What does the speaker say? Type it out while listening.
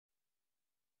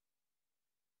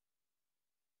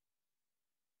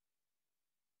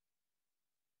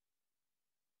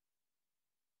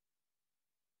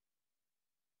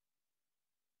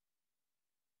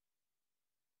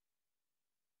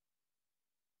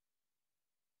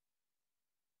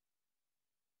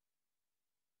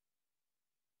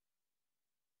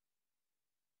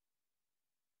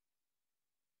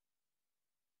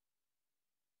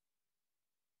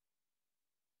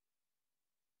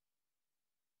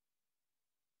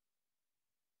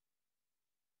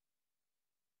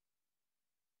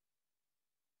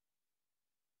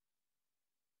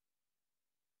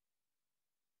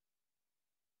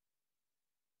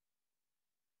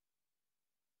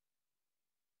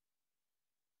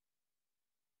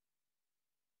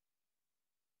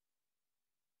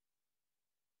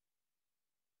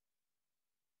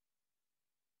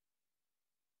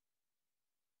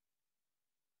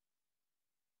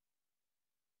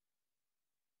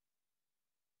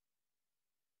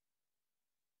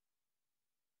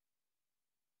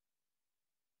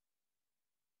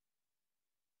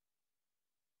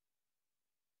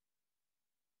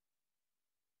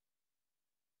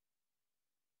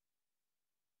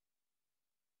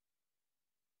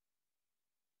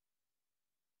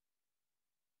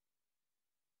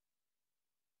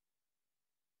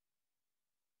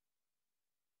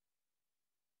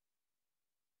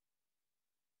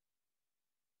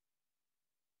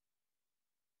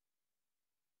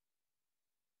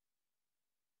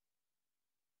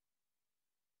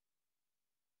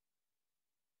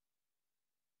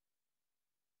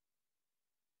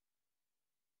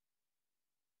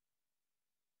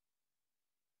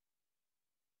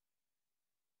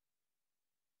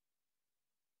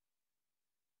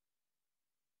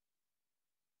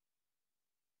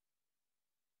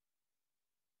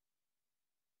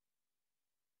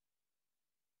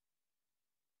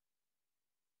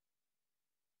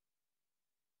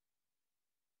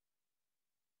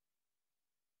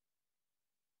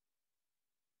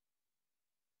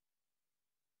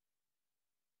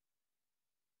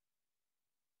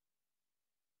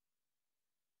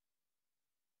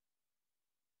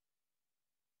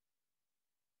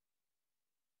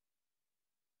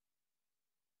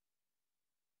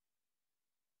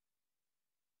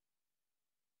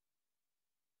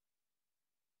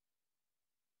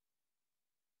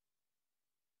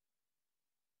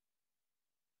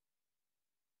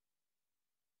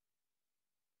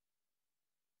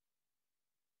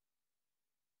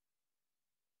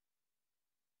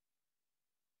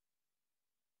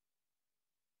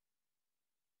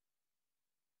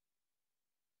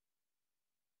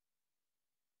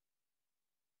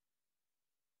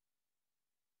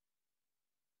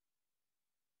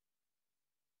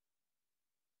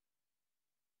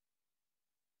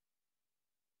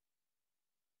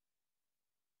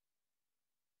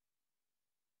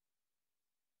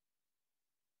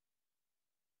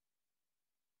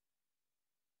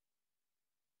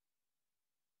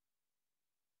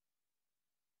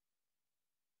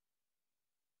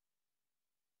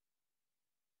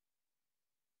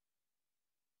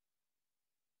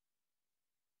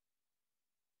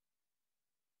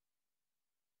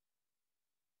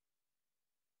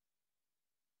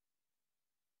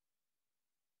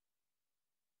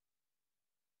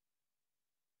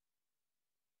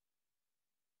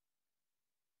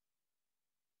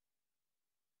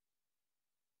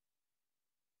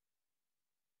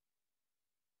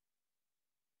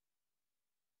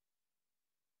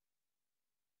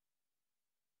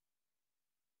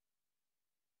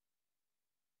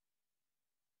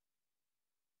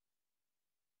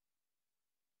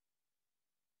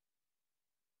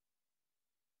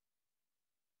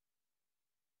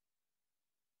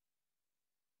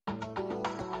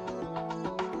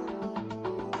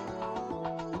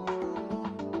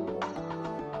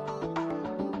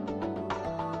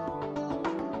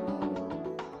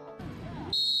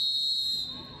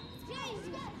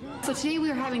So today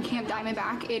we are having Camp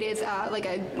Diamondback. It is like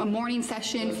a morning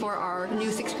session for our new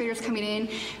 6th graders coming in.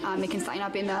 They can sign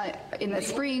up in the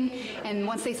spring, and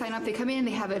once they sign up, they come in.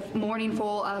 They have a morning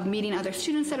full of meeting other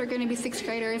students that are going to be 6th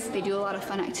graders. They do a lot of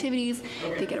fun activities.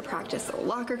 They get to practice the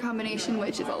locker combination,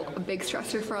 which is a big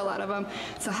stressor for a lot of them.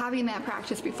 So having that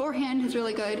practice beforehand is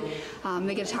really good.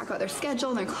 They get to talk about their schedule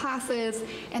and their classes,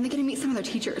 and they get to meet some of their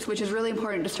teachers, which is really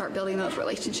important to start building those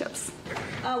relationships.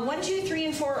 1, 2, 3,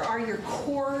 and 4 are your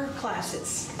core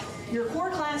classes. Your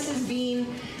core classes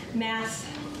being math,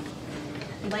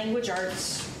 language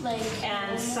arts,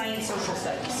 and science social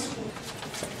studies.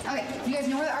 Okay, you guys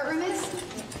know where the art room is?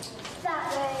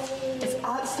 That way. It's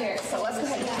upstairs, so let's go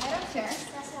ahead and head upstairs.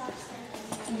 That's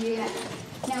upstairs. Yeah.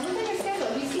 Now look at your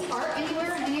schedule. Do you see art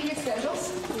anywhere in any of your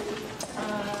schedules?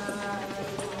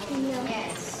 No.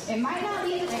 Yes. It might not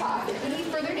be at the top. It could be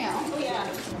further down. Oh, yeah.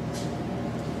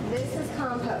 This is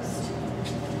compost.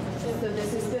 So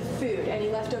this is the food, any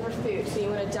leftover food. So you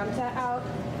want to dump that out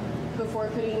before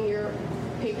putting your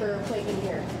paper plate in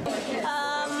here.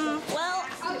 Well,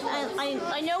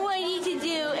 I know what I need to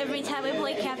do every time I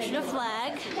play Capture the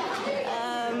Flag.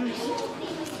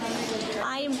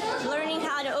 I'm learning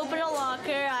how to open a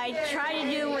locker. I try to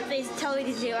do what they tell me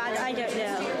to do. I don't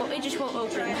know. It just won't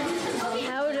open.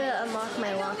 How to unlock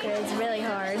my locker is really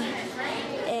hard.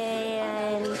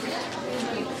 And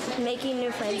making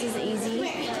new friends is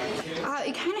easy.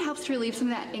 It kind of helps to relieve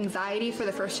some of that anxiety for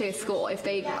the first day of school. If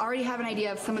they already have an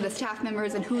idea of some of the staff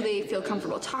members and who they feel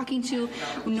comfortable talking to,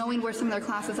 knowing where some of their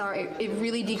classes are, it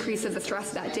really decreases the stress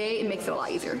that day and makes it a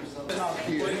lot easier.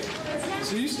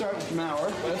 So you start with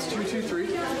Mauer. That's 223.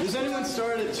 Does anyone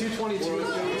start at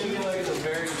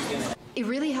 222? It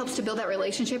really helps to build that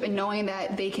relationship and knowing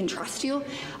that they can trust you,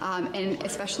 and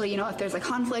especially, you know, if there's a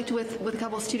conflict with a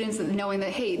couple of students, knowing that,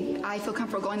 hey, I feel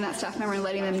comfortable going to that staff member and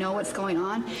letting them know what's going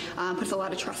on, puts a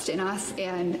lot of trust in us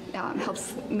and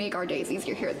helps make our days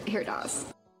easier here at Oz.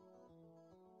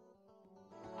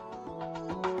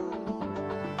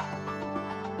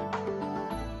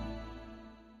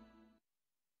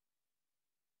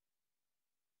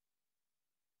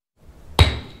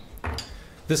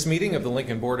 This meeting of the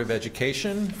Lincoln Board of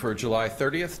Education for July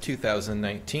 30th,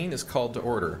 2019 is called to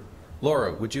order.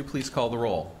 Laura, would you please call the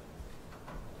roll?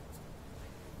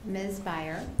 Ms.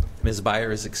 Byer. Ms.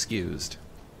 Byer is excused.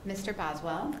 Mr.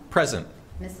 Boswell. Present.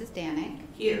 Mrs. Danek.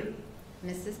 Here.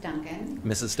 Mrs. Duncan.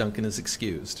 Mrs. Duncan is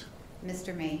excused.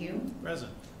 Mr. Mayhew.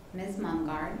 Present. Ms.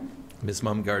 Mumgard. Ms.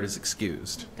 Mumgard is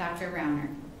excused. Dr. Rauner.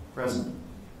 Present.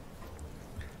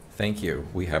 Thank you.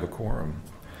 We have a quorum.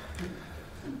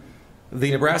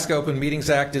 The Nebraska Open Meetings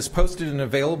Act is posted and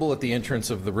available at the entrance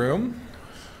of the room.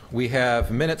 We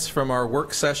have minutes from our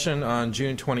work session on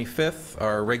June 25th,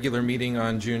 our regular meeting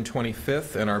on June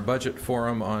 25th, and our budget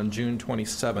forum on June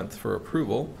 27th for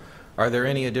approval. Are there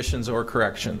any additions or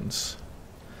corrections?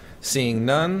 Seeing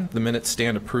none, the minutes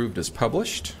stand approved as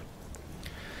published.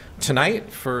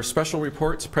 Tonight, for special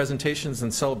reports, presentations,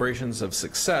 and celebrations of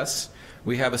success,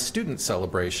 we have a student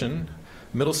celebration.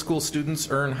 Middle school students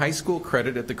earn high school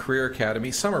credit at the Career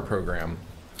Academy summer program.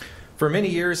 For many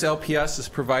years, LPS has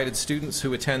provided students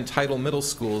who attend title middle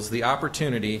schools the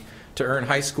opportunity to earn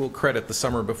high school credit the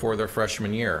summer before their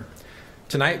freshman year.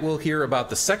 Tonight, we'll hear about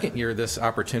the second year this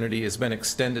opportunity has been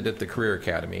extended at the Career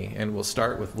Academy, and we'll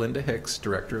start with Linda Hicks,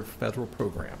 Director of Federal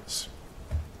Programs.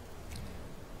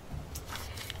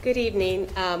 Good evening.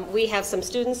 We have some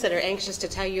students that are anxious to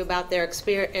tell you about their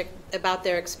experience.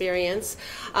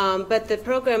 But the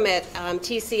program at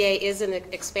TCA is an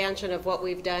expansion of what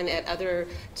we've done at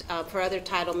for other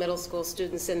title middle school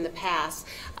students in the past.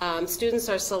 Students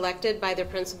are selected by their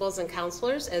principals and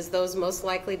counselors as those most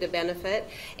likely to benefit,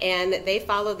 and they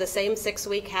follow the same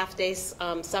 6-week half-day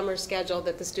summer schedule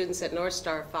that the students at North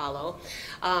Star follow.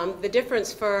 The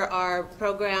difference for our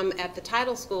program at the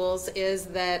title schools is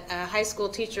that a high school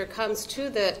teacher comes to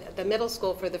the middle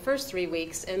school for the first 3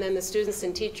 weeks, and then the students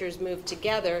and teachers move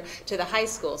together to the high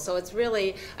school. So it's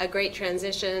really a great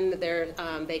transition.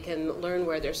 They can learn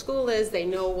where their school is. They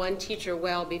know one teacher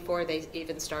well before they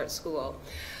even start school.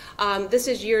 This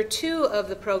is year 2 of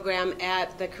the program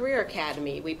at the Career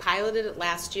Academy. We piloted it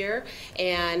last year,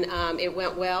 and it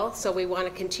went well, so we want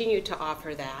to continue to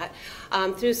offer that.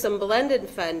 Through some blended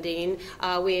funding,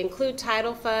 we include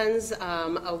title funds,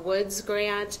 a Woods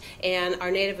grant, and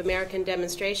our Native American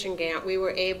demonstration grant. We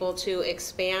were able to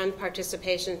expand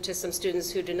participation to some students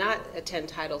who do not attend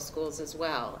title schools as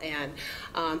well. And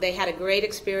they had a great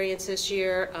experience this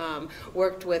year,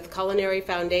 worked with Culinary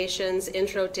Foundations,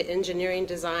 Intro to Engineering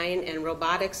Design, design, and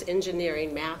robotics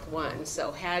engineering, Math 1.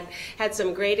 So had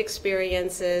some great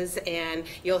experiences, and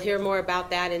you'll hear more about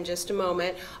that in just a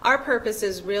moment. Our purpose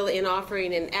is really in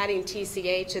offering and adding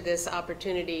TCA to this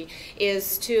opportunity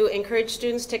is to encourage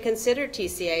students to consider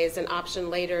TCA as an option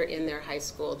later in their high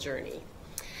school journey.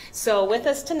 So with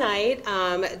us tonight,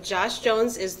 Josh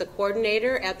Jones is the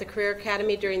coordinator at the Career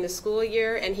Academy during the school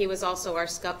year, and he was also our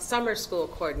summer school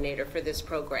coordinator for this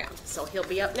program. So he'll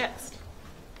be up next.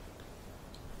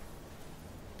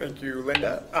 Thank you,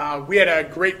 Linda. We had a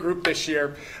great group this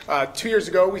year. 2 years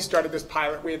ago, we started this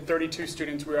pilot. We had 32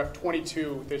 students. We're up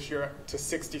 22 this year to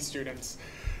 60 students.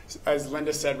 As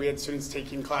Linda said, we had students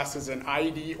taking classes in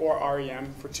IED or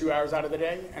REM for 2 hours out of the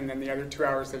day, and then the other 2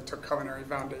 hours they took culinary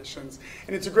foundations.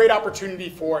 And it's a great opportunity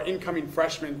for incoming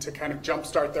freshmen to kind of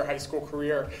jumpstart their high school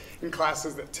career in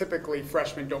classes that typically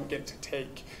freshmen don't get to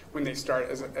take when they start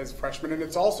as freshmen. And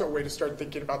it's also a way to start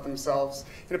thinking about themselves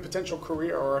in a potential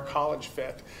career or a college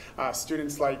fit.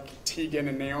 Students like Tegan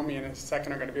and Naomi in a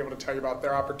second are going to be able to tell you about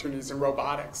their opportunities in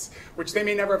robotics, which they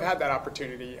may never have had that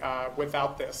opportunity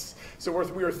without this. So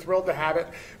we were thrilled to have it.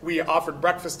 We offered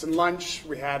breakfast and lunch.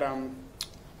 We had,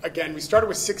 again, we started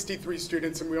with 63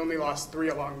 students and we only lost 3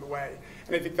 along the way.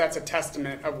 And I think that's a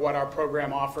testament of what our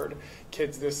program offered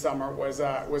kids this summer was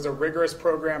a rigorous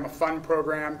program, a fun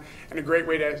program, and a great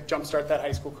way to jumpstart that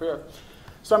high school career.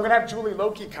 So I'm going to have Julie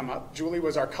Loki come up. Julie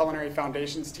was our culinary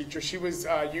foundations teacher. She was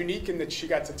unique in that she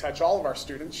got to touch all of our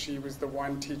students. She was the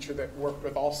one teacher that worked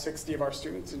with all 60 of our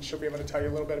students, and she'll be able to tell you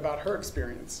a little bit about her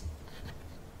experience.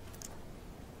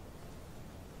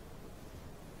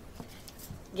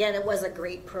 Again, it was a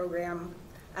great program.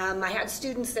 I had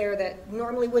students there that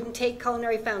normally wouldn't take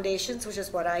culinary foundations, which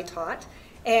is what I taught.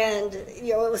 And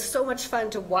it was so much fun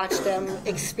to watch them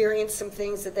experience some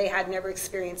things that they had never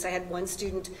experienced. I had one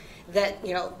student that,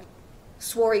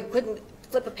 swore he couldn't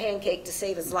flip a pancake to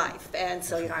save his life. And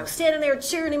so, I was standing there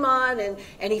cheering him on,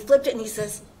 and he flipped it, and he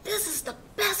says, "This is the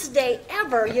best day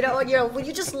ever." Well,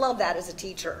 you just love that as a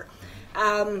teacher.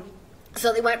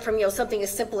 So they went from, something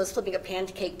as simple as flipping a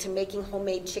pancake to making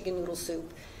homemade chicken noodle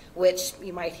soup, which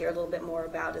you might hear a little bit more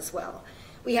about as well.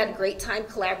 We had a great time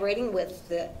collaborating with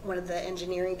the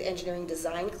engineering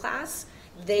design class.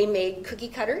 They made cookie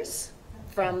cutters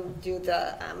through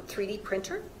the 3D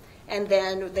printer, and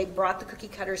then they brought the cookie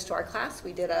cutters to our class.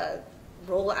 We did a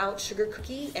roll-out sugar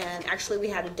cookie, and actually we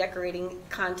had a decorating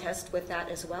contest with that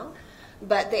as well.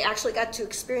 But they actually got to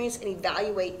experience and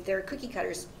evaluate their cookie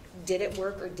cutters. Did it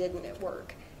work or didn't it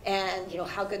work? And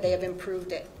how could they have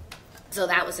improved it? So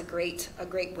that was a great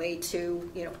way to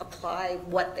apply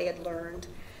what they had learned.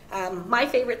 My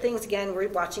favorite things, again, were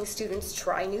watching students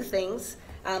try new things,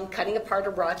 cutting apart a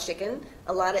raw chicken,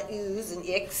 a lot of oohs and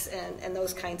icks and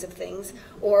those kinds of things,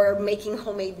 or making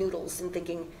homemade noodles and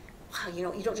thinking, wow,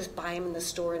 you don't just buy them in the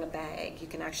store in a bag, you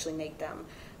can actually make them.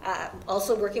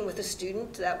 Also working with a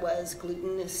student that was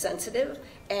gluten sensitive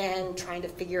and trying to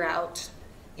figure out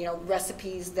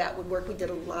recipes that would work. We did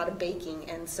a lot of baking,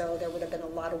 and so there would have been a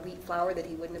lot of wheat flour that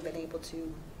he wouldn't have been able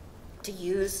to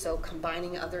use, so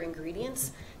combining other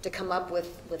ingredients to come up with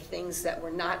things that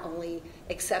were not only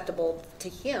acceptable to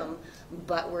him,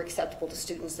 but were acceptable to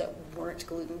students that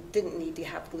didn't need to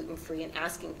have gluten-free, and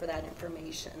asking for that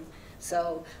information.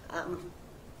 So,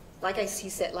 like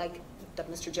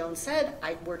Mr. Jones said,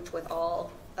 I worked with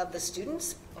all of the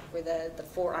students over the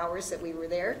 4 hours that we were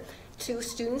there. 2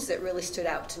 students that really stood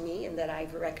out to me and that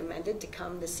I've recommended to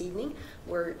come this evening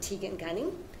were Tegan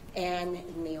Gunning and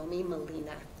Naomi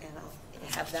Molina, and I'll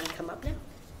have them come up now.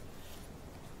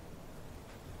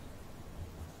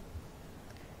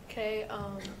 Okay,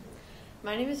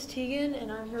 my name is Tegan,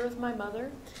 and I'm here with my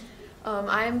mother.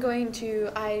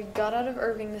 I got out of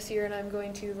Irving this year, and I'm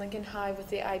going to Lincoln High with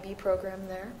the IB program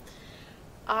there.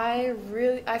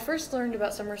 I first learned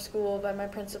about summer school by my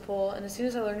principal, and as soon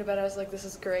as I learned about it, I was like, this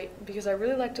is great, because I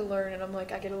really like to learn, and I'm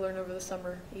like, I get to learn over the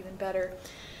summer even better.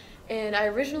 And I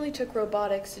originally took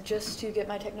robotics just to get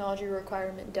my technology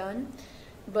requirement done,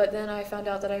 but then I found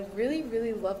out that I really,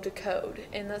 really love to code,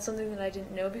 and that's something that I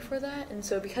didn't know before that, and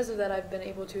so because of that, I've been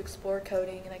able to explore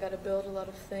coding, and I got to build a lot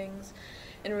of things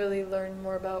and really learn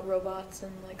more about robots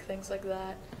and things like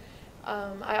that.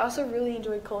 I also really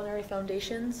enjoyed culinary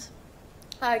foundations.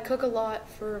 I cook a lot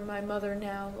for my mother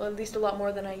now, at least a lot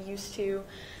more than I used to.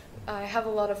 I have a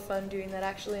lot of fun doing that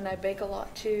actually, and I bake a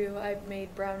lot too. I've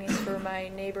made brownies for my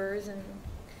neighbors and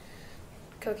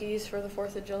cookies for the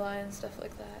 4th of July and stuff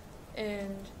like that.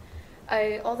 And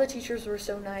all the teachers were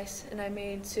so nice, and I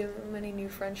made so many new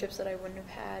friendships that I wouldn't have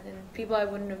had, and people I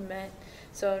wouldn't have met.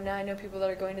 So now I know people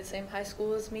that are going to the same high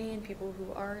school as me and people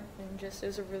who aren't, and it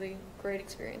was a really great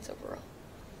experience overall.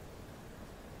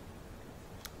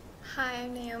 Hi,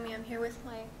 I'm Naomi. I'm here with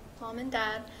my mom and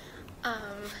dad.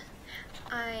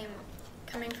 I'm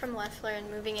coming from Leffler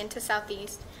and moving into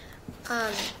Southeast.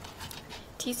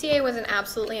 TCA was an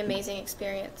absolutely amazing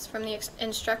experience. From the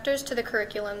instructors to the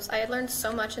curriculums, I had learned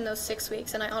so much in those 6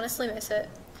 weeks, and I honestly miss it.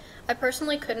 I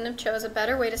personally couldn't have chose a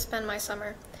better way to spend my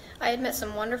summer. I had met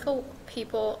some wonderful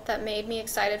people that made me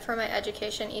excited for my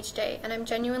education each day, and I'm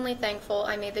genuinely thankful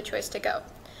I made the choice to go.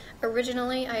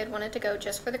 Originally, I had wanted to go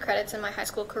just for the credits in my high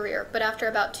school career, but after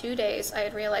about 2 days, I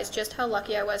had realized just how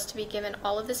lucky I was to be given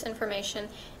all of this information,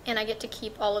 and I get to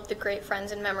keep all of the great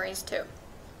friends and memories too.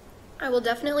 I will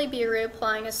definitely be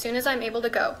reapplying as soon as I'm able to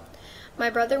go. My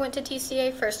brother went to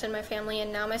TCA first in my family,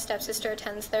 and now my stepsister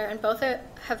attends there, and both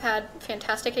have had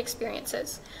fantastic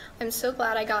experiences. I'm so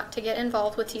glad I got to get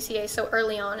involved with TCA so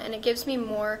early on, and it gives me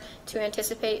more to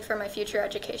anticipate for my future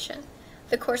education.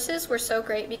 The courses were so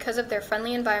great because of their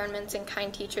friendly environments and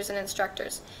kind teachers and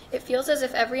instructors. It feels as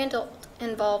if every adult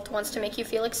involved wants to make you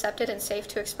feel accepted and safe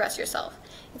to express yourself.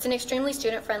 It's an extremely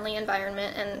student-friendly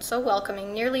environment and so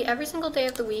welcoming. Nearly every single day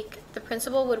of the week, the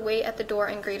principal would wait at the door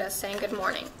and greet us, saying good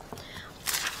morning.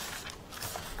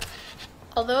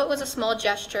 Although it was a small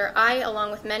gesture, I,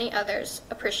 along with many others,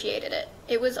 appreciated it.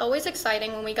 It was always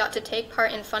exciting when we got to take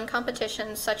part in fun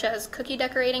competitions such as cookie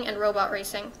decorating and robot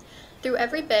racing. Through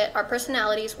every bit, our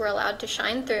personalities were allowed to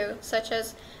shine through, such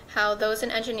as how those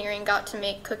in engineering got to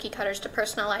make cookie cutters to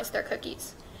personalize their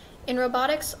cookies. In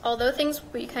robotics, although things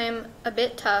became a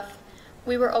bit tough,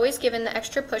 we were always given the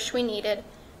extra push we needed.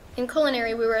 In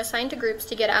culinary, we were assigned to groups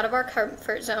to get out of our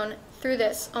comfort zone. Through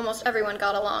this, almost everyone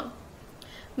got along.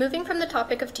 Moving from the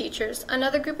topic of teachers,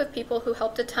 another group of people who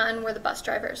helped a ton were the bus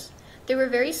drivers. They were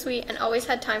very sweet and always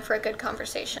had time for a good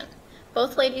conversation.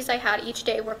 Both ladies I had each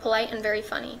day were polite and very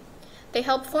funny. They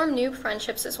helped form new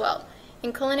friendships as well.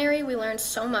 In culinary, we learned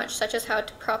so much, such as how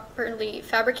to properly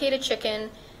fabricate a chicken,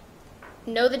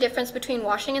 know the difference between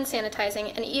washing and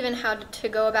sanitizing, and even how to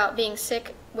go about being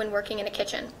sick when working in a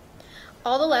kitchen.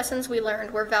 All the lessons we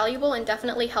learned were valuable and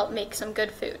definitely helped make some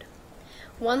good food.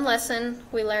 One lesson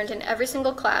we learned in every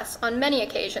single class on many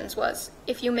occasions was,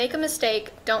 if you make a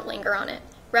mistake, don't linger on it.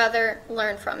 Rather,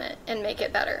 learn from it and make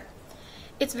it better.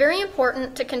 It's very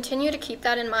important to continue to keep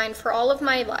that in mind for all of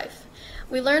my life.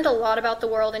 We learned a lot about the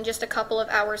world in just a couple of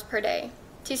hours per day.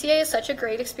 TCA is such a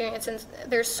great experience, and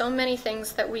there's so many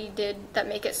things that we did that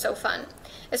make it so fun,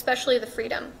 especially the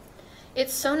freedom.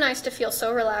 It's so nice to feel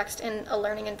so relaxed in a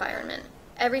learning environment.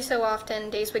 Every so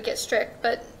often, days would get strict,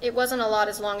 but it wasn't a lot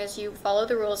as long as you follow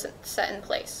the rules set in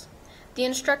place. The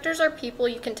instructors are people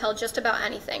you can tell just about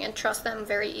anything and trust them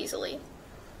very easily.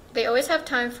 They always have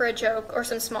time for a joke or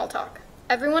some small talk.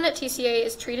 Everyone at TCA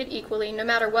is treated equally, no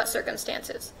matter what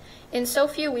circumstances. In so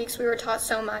few weeks, we were taught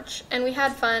so much, and we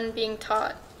had fun being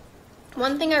taught.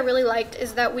 One thing I really liked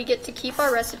is that we get to keep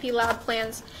our recipe lab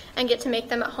plans and get to make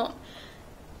them at home.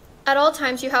 At all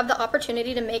times, you have the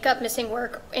opportunity to make up missing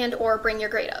work and or bring your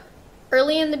grade up.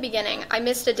 Early in the beginning, I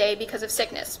missed a day because of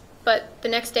sickness, but the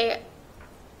next day,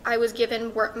 I was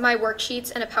given my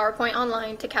worksheets and a PowerPoint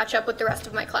online to catch up with the rest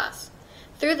of my class.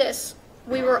 Through this,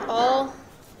 we were all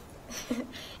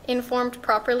informed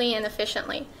properly and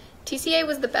efficiently. TCA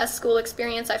was the best school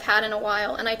experience I've had in a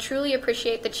while, and I truly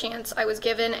appreciate the chance I was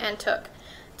given and took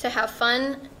to have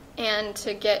fun and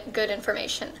to get good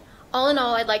information. All in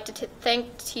all, I'd like to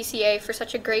thank TCA for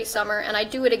such a great summer, and I'd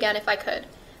do it again if I could.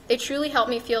 They truly helped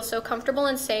me feel so comfortable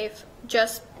and safe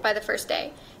just by the first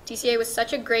day. TCA was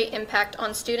such a great impact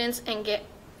on students and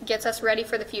gets us ready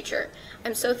for the future.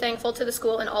 I'm so thankful to the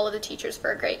school and all of the teachers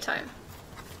for a great time.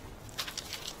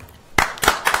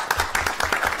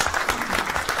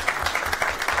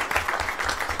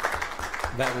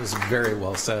 That was very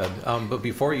well said. But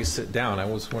before you sit down, I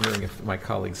was wondering if my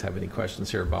colleagues have any questions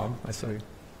here. Bob, I saw you.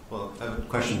 Well, I have a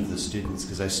question for the students,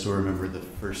 because I still remember the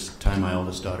first time my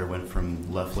oldest daughter went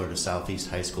from Leffler to Southeast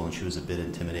High School, and she was a bit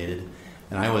intimidated.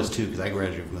 And I was too, because I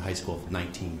graduated from high school with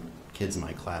 19 kids in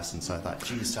my class, and so I thought,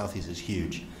 geez, Southeast is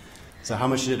huge. So how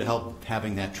much did it help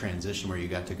having that transition where you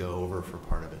got to go over for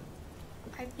part of it?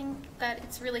 I think that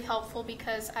it's really helpful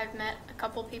because I've met a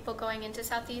couple people going into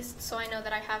Southeast, so I know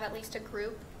that I have at least a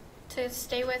group to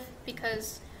stay with,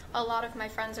 because a lot of my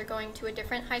friends are going to a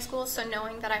different high school, so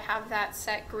knowing that I have that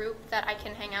set group that I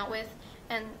can hang out with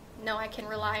and know I can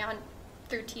rely on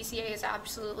through TCA is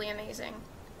absolutely amazing.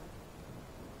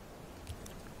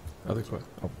 Other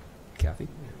questions? Oh, Kathy?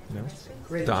 No?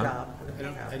 Great Don? job.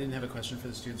 I didn't have a question for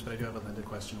the students, but I do have a Linda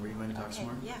question. Were you going to talk some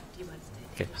more? Yeah. Do you want to stay?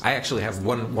 Okay. I actually have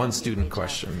one student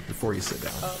question before you sit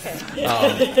down.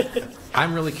 Okay.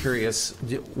 I'm really curious,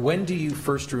 when do you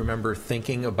first remember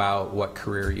thinking about what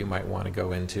career you might want to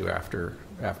go into after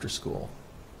school?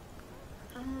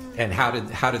 And how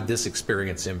did this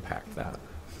experience impact that?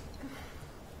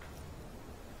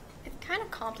 It's kind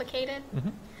of complicated,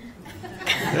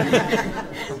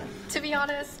 to be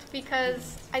honest,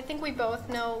 because I think we both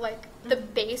know like the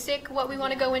basic what we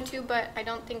want to go into, but I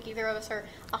don't think either of us are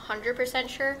 100%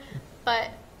 sure.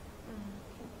 But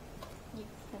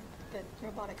the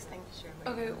robotics thing.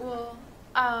 Okay, well,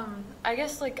 I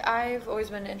guess like I've always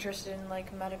been interested in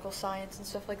like medical science and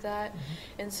stuff like that,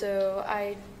 and so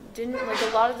I didn't like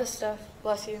a lot of the stuff.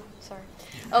 Bless you. Sorry.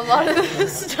 A lot of the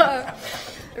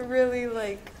stuff really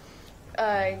like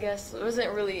I guess it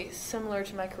wasn't really similar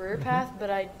to my career path, but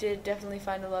I did definitely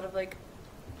find a lot of like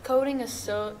coding is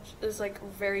like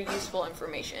very useful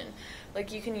information.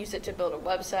 Like you can use it to build a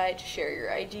website, to share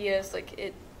your ideas.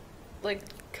 Like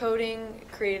coding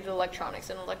created electronics,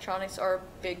 and electronics are a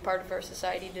big part of our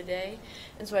society today.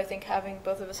 And so I think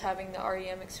both of us having the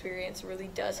REM experience really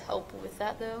does help with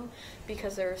that, though,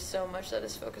 because there is so much that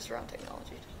is focused around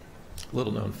technology.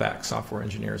 Little known fact, software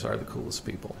engineers are the coolest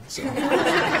people. So.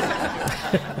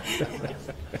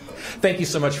 Thank you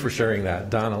so much for sharing that.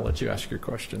 Don, I'll let you ask your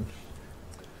question.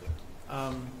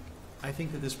 I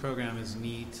think that this program is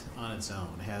neat on its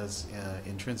own, has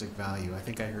intrinsic value. I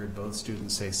think I heard both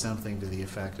students say something to the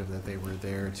effect of that they were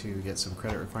there to get some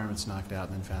credit requirements knocked out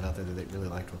and then found out that they really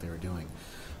liked what they were doing.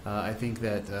 I think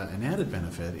that an added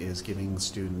benefit is giving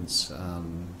students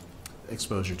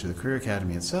exposure to the Career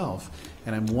Academy itself,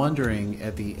 and I'm wondering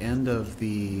at the end of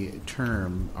the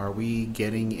term, are we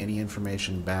getting any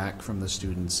information back from the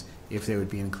students if they would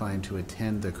be inclined to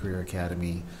attend the Career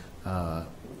Academy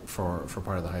for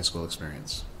part of the high school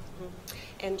experience?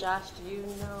 And Josh, do you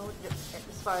know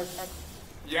as far as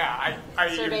Yeah,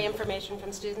 I survey information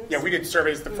from students? Yeah, we did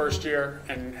surveys the first year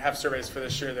and have surveys for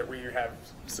this year that we have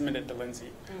submitted to Lindsay,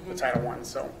 the Title I.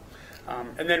 So,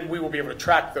 and then we will be able to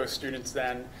track those students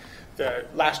then. The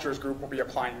last year's group will be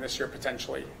applying this year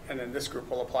potentially, and then this group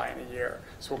will apply in a year.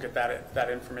 So we'll get that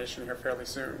information here fairly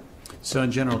soon. So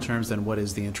in general terms, then, what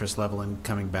is the interest level in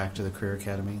coming back to the Career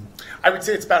Academy? I would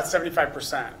say it's about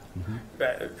 75%.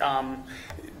 That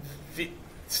the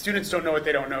students don't know what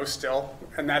they don't know still,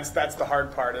 and that's the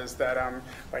hard part. Is that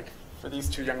like for these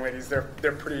two young ladies, they're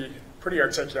pretty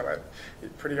articulate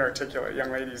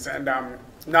young ladies, and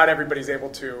not everybody's able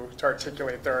to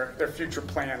articulate their future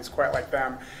plans quite like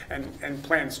them, and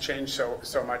plans change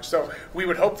so much. So we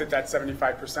would hope that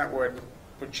 75% would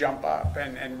jump up,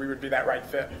 and we would be that right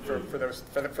fit for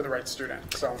the right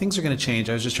student. So Things are going to change.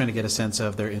 I was just trying to get a sense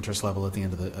of their interest level at the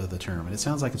end of the term, and it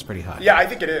sounds like it's pretty high. Yeah, I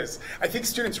think it is. I think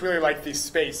students really like the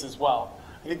space as well.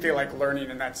 I think they like learning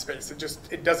in that space.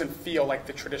 It doesn't feel like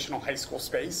the traditional high school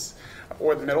space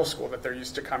or the middle school that they're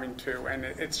used to coming to, and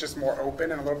it's just more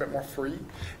open and a little bit more free.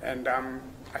 And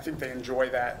I think they enjoy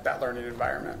that learning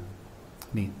environment.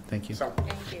 Neat. Thank you. So.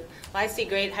 Thank you. Well, I see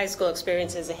great high school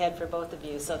experiences ahead for both of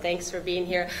you, so thanks for being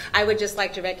here. I would just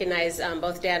like to recognize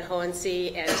both Dan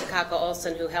Hohensee and Takako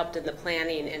Olson, who helped in the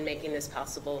planning and making this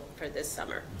possible for this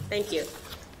summer. Thank you.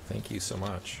 Thank you so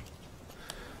much.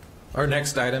 Our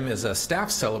next item is a staff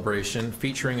celebration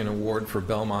featuring an award for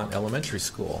Belmont Elementary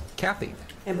School. Kathy.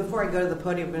 And before I go to the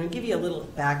podium, I'm going to give you a little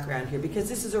background here because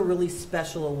this is a really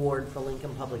special award for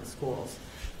Lincoln Public Schools.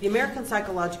 The American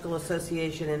Psychological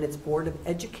Association and its Board of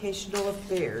Educational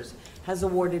Affairs has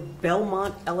awarded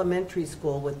Belmont Elementary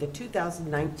School with the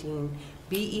 2019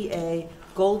 BEA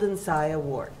Golden Sai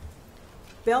Award.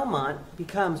 Belmont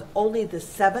becomes only the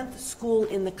 7th school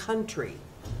in the country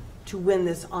to win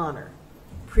this honor.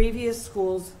 Previous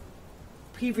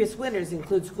winners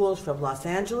include schools from Los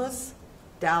Angeles,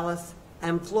 Dallas,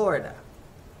 and Florida.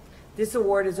 This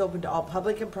award is open to all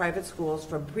public and private schools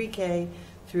from pre-K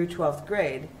through 12th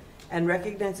grade and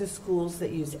recognizes schools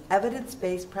that use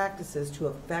evidence-based practices to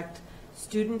affect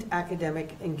student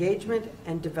academic engagement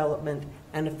and development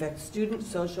and affect student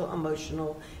social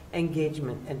emotional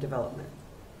engagement and development.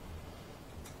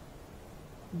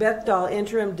 Beth Dahl,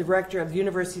 Interim Director of the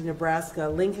University of Nebraska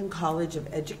Lincoln College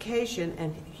of Education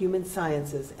and Human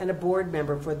Sciences and a board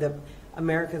member for the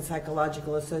American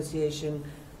Psychological Association,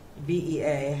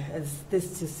 BEA, has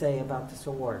this to say about this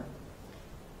award.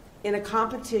 In a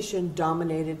competition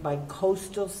dominated by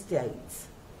coastal states,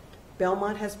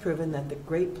 Belmont has proven that the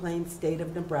Great Plains state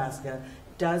of Nebraska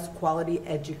does quality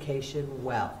education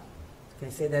well. Can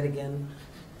I say that again?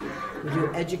 We do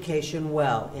education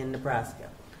well in Nebraska.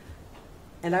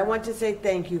 And I want to say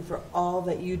thank you for all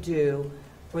that you do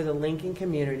for the Lincoln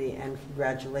community, and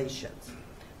congratulations.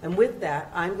 And with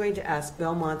that, I'm going to ask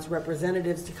Belmont's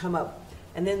representatives to come up,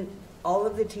 and then all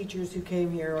of the teachers who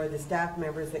came here or the staff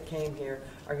members that came here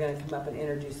are going to come up and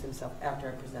introduce themselves after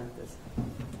I present this.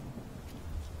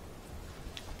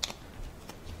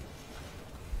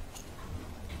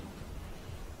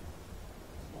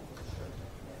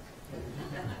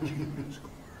 And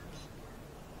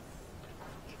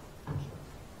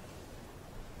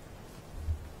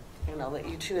I'll let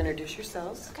you two introduce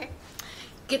yourselves. Okay.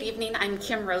 Good evening. I'm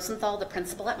Kim Rosenthal, the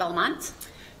principal at Belmont.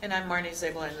 And I'm Marnie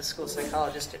Zabel. I'm the school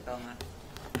psychologist at Belmont.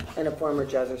 And a former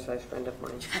jazzercise friend of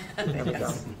mine. There we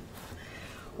go.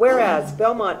 Whereas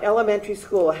Belmont Elementary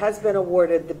School has been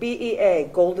awarded the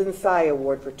BEA Golden Cy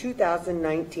Award for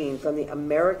 2019 from the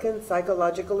American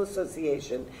Psychological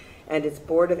Association and its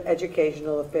Board of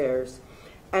Educational Affairs.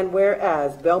 And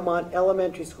whereas Belmont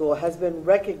Elementary School has been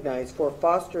recognized for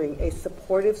fostering a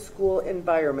supportive school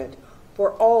environment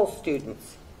for all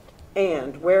students.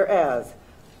 And whereas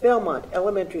Belmont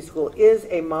Elementary School is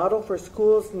a model for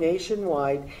schools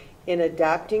nationwide in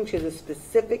adapting to the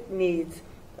specific needs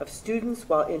of students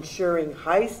while ensuring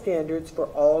high standards for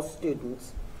all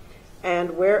students.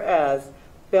 And whereas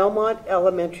Belmont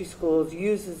Elementary Schools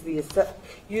uses the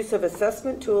use of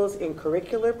assessment tools in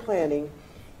curricular planning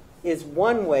is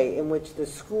one way in which the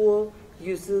school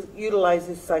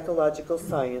utilizes psychological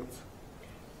science.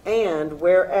 And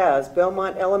whereas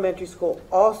Belmont Elementary School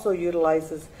also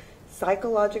utilizes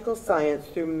psychological science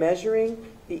through measuring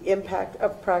the impact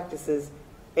of practices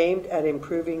aimed at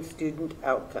improving student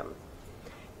outcome.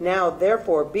 Now,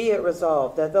 therefore, be it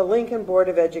resolved that the Lincoln Board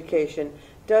of Education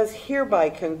does hereby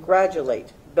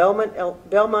congratulate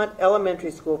Belmont Elementary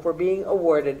School for being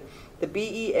awarded the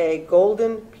BEA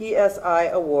Golden PSI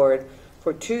Award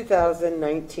for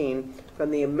 2019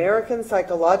 from the American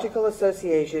Psychological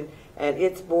Association and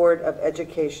its Board of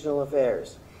Educational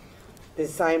Affairs. This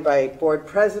is signed by Board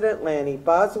President Lanny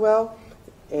Boswell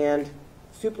and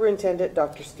Superintendent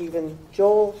Dr. Stephen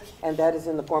Joel, and that is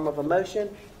in the form of a motion.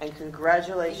 And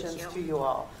congratulations to you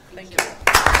all. Thank you.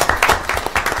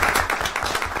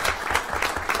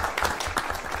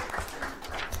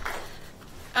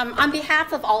 On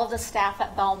behalf of all of the staff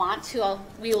at Belmont, who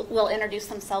will introduce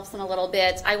themselves in a little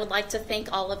bit, I would like to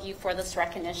thank all of you for this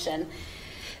recognition.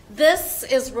 This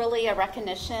is really a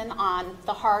recognition for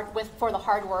the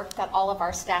hard work that all of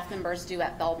our staff members do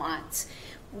at Belmont.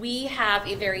 We have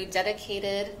a very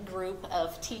dedicated group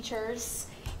of teachers,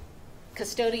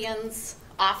 custodians,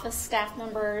 office staff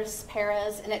members,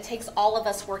 paras, and it takes all of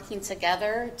us working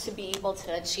together to be able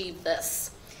to achieve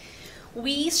this.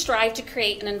 We strive to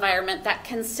create an environment that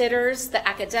considers the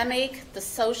academic, the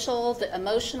social, the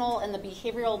emotional, and the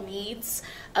behavioral needs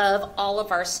of all of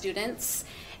our students.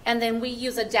 And then we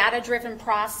use a data-driven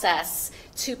process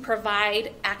to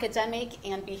provide academic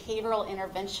and behavioral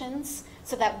interventions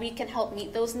so that we can help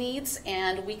meet those needs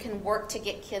and we can work to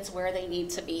get kids where they need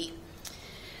to be.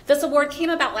 This award came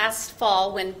about last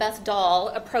fall when Beth Dahl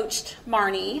approached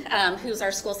Marnie, who's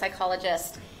our school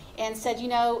psychologist, and said, you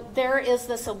know, there is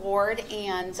this award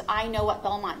and I know what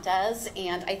Belmont does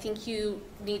and I think you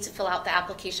need to fill out the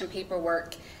application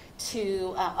paperwork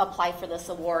to apply for this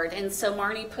award. And so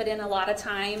Marnie put in a lot of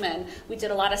time and we did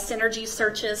a lot of synergy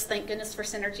searches, thank goodness for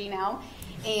synergy now,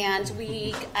 and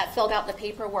we filled out the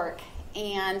paperwork.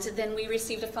 And then we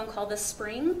received a phone call this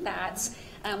spring that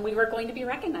we were going to be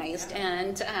recognized.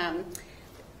 And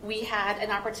we had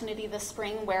an opportunity this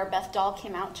spring where Beth Dahl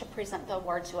came out to present the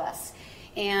award to us.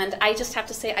 And I just have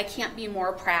to say, I can't be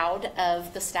more proud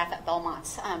of the staff at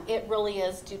Belmont. It really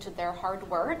is due to their hard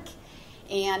work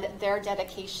and their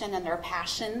dedication and their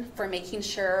passion for making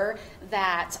sure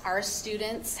that our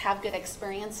students have good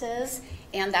experiences,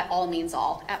 and that all means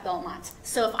all at Belmont.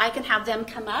 So if I can have them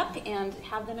come up and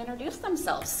have them introduce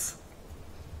themselves.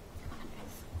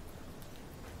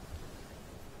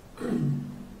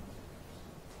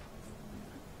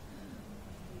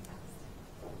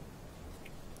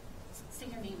 Say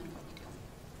your name and what you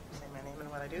do. Say my name and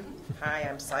what I do? Hi,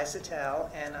 I'm Cy Sattel,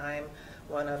 and I'm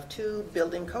one of 2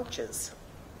 building coaches.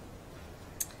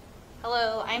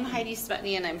 Hello, I'm Heidi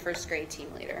Sputney, and I'm first grade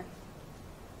team leader.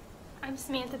 I'm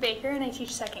Samantha Baker, and I teach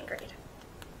 2nd grade.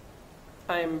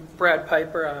 I'm Brad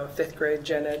Piper, 5th grade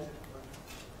gen ed.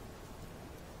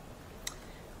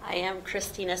 I am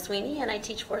Christina Sweeney, and I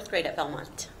teach 4th grade at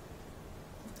Belmont.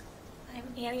 I'm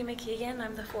Annie McKeegan.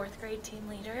 I'm the 4th grade team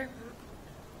leader.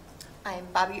 I'm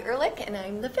Bobby Ehrlich, and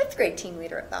I'm the 5th grade team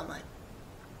leader at Belmont.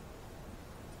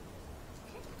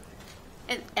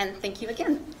 And thank you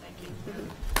again. Thank you.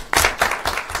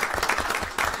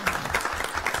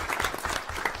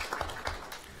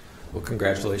 Well,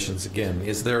 congratulations again.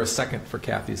 Is there a second for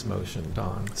Kathy's motion,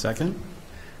 Don? Second.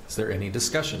 Is there any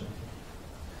discussion?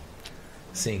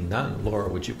 Seeing none, Laura,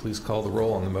 would you please call the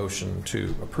roll on the motion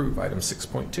to approve item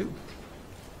 6.2?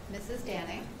 Mrs.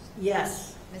 Danning?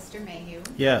 Yes. Mr. Mayhew?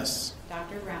 Yes.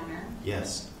 Dr. Browner?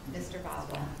 Yes. Mr.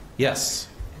 Boswell? Yes.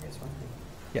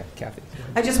 Yeah, Kathy.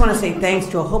 I just want to say thanks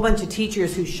to a whole bunch of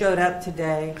teachers who showed up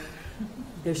today.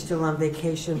 They're still on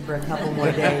vacation for a couple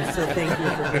more days, so thank you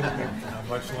for being here. Not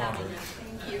much longer.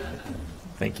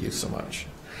 Thank you so much.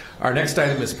 Our next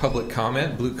item is public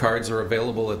comment. Blue cards are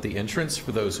available at the entrance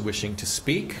for those wishing to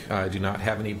speak. I do not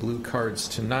have any blue cards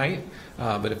tonight,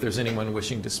 but if there's anyone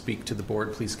wishing to speak to the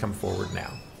board, please come forward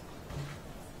now.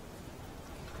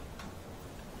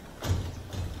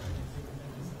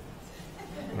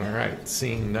 All right,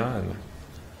 seeing none.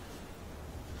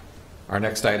 Our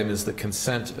next item is the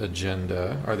consent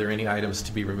agenda. Are there any items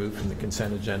to be removed from the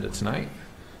consent agenda tonight?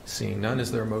 Seeing none,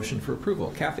 is there a motion for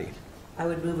approval? Kathy? I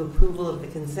would move approval of the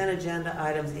consent agenda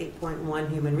items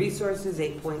 8.1 Human Resources,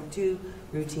 8.2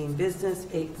 Routine Business,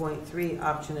 8.3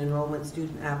 Option Enrollment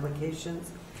Student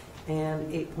Applications, and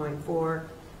 8.4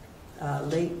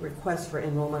 Late Request for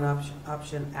Enrollment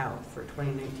Option Out for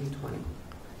 2019-20.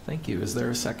 Thank you. Is there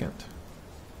a second?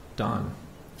 Don?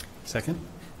 Second.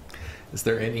 Is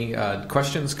there any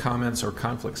questions, comments, or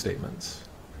conflict statements?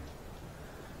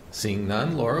 Seeing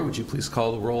none, Laura, would you please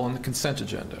call the roll on the consent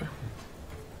agenda?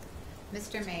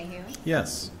 Mr. Mayhew?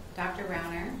 Yes. Dr.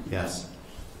 Rauner? Yes.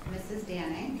 Mrs.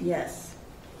 Danning? Yes.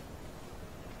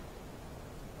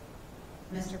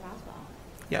 Mr. Boswell?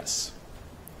 Yes.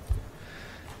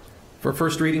 For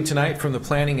first reading tonight from the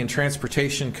Planning and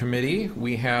Transportation Committee,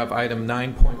 we have item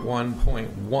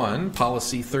 9.1.1,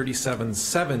 Policy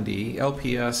 3770,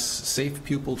 LPS Safe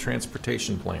Pupil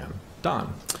Transportation Plan.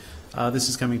 Don. This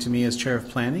is coming to me as Chair of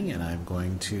Planning, and I'm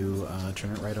going to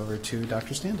turn it right over to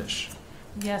Dr. Standish.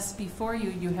 Yes, before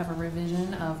you, you have a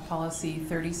revision of Policy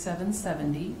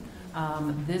 3770.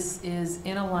 This is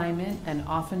in alignment, and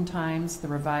oftentimes the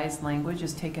revised language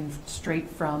is taken straight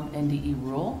from NDE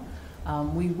rule.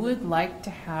 We would like to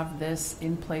have this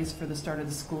in place for the start of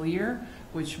the school year,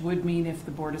 which would mean if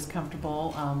the board is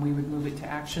comfortable, we would move it to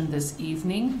action this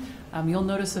evening. You'll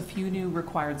notice a few new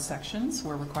required sections.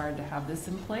 We're required to have this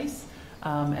in place,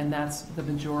 and that's the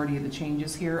majority of the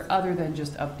changes here, other than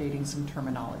just updating some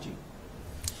terminology.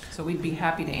 So we'd be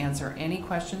happy to answer any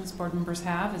questions board members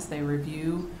have as they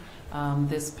review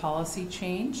this policy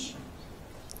change.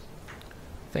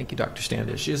 Thank you, Dr.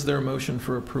 Standish. Is there a motion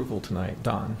for approval tonight?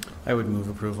 Don? I would move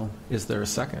approval. Is there a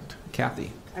second?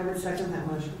 Kathy? I would second that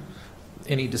motion.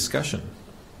 Any discussion?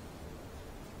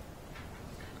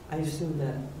 I assume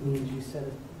that means you set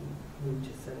it, move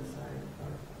to set aside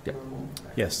our normal.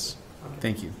 Yes. Okay.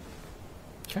 Thank you.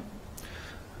 Okay.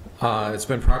 It's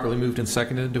been properly moved and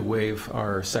seconded to waive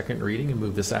our second reading and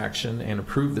move this action and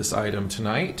approve this item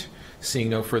tonight. Seeing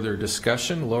no further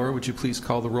discussion, Laura, would you please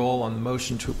call the roll on the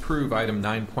motion to approve item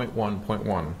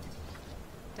 9.1.1?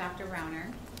 Dr.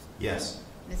 Rauner? Yes.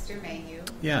 Mr. Mayhew?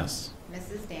 Yes.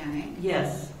 Mrs. Danning?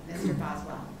 Yes. Mr.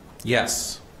 Boswell?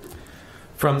 Yes.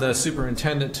 From the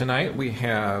superintendent tonight, we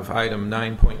have item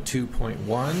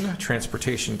 9.2.1,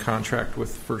 transportation contract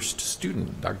with First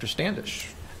Student. Dr. Standish.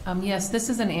 Yes,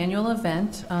 this is an annual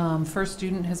event. First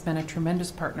Student has been a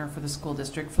tremendous partner for the school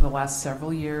district for the last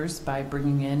several years by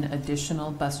bringing in additional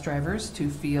bus drivers to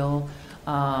feel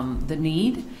the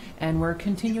need, and we're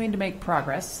continuing to make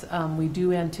progress. We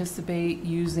do anticipate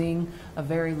using a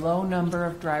very low number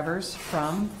of drivers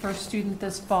from First Student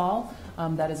this fall.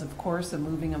 That is, of course, a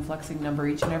moving and flexing number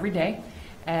each and every day.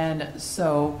 And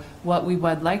so what we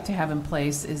would like to have in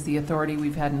place is the authority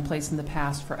we've had in place in the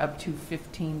past for up to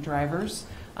 15 drivers.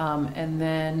 And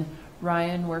then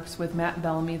Ryan works with Matt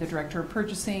Bellamy, the Director of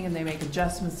Purchasing, and they make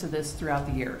adjustments to this throughout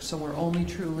the year. So we're only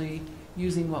truly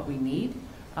using what we need.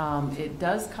 It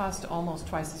does cost almost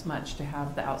twice as much to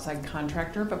have the outside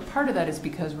contractor, but part of that is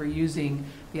because we're using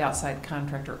the outside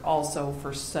contractor also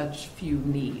for such few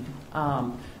need.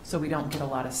 So we don't get a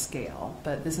lot of scale.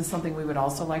 But this is something we would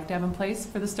also like to have in place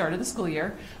for the start of the school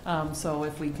year. So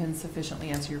if we can sufficiently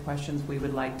answer your questions, we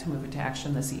would like to move it to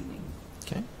action this evening.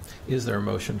 Okay. Is there a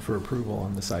motion for approval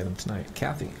on this item tonight?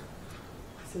 Kathy?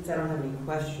 Since I don't have any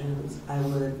questions, I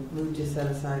would move to set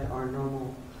aside our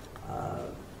normal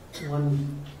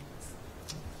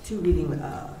two reading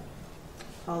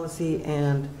policy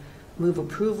and move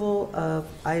approval of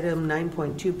item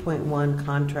 9.2.1,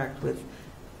 contract with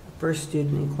First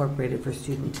Student Incorporated for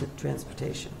student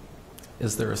transportation.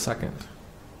 Is there a second?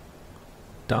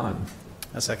 Don?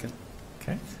 A second.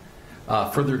 Okay.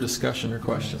 Further discussion or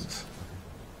questions?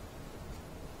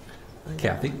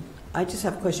 Kathy? I just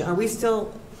have a question. Are we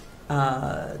still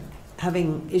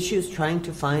having issues trying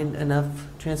to find enough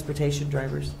transportation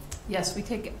drivers? Yes, we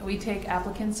take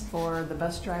applicants for the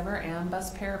bus driver and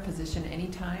bus pair position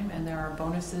anytime, and there are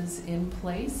bonuses in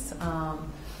place.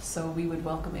 So we would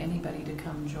welcome anybody to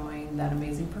come join that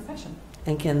amazing profession.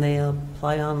 And can they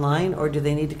apply online, or do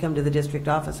they need to come to the district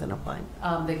office and apply?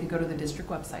 They could go to the district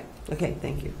website. Okay,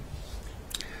 thank you.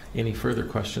 Any further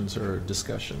questions or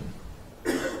discussion?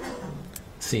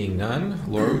 Seeing none,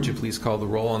 Laura, would you please call the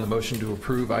roll on the motion to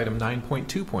approve item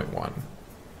 9.2.1?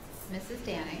 Mrs.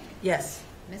 Danik? Yes.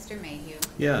 Mr. Mayhew?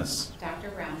 Yes. Dr.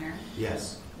 Rauner?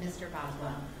 Yes. Mr.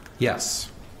 Boswell?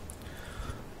 Yes.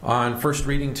 On first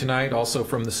reading tonight, also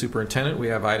from the superintendent, we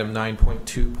have item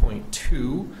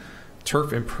 9.2.2,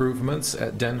 turf improvements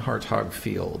at Den Hartog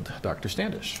Field. Dr.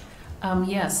 Standish.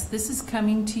 Yes, this is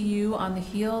coming to you on the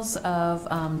heels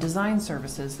of design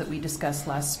services that we discussed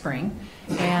last spring.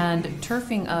 And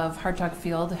turfing of Hartog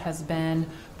Field has been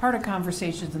part of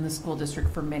conversations in the school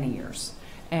district for many years.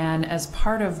 And as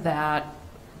part of that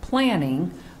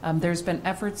planning, there's been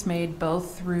efforts made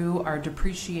both through our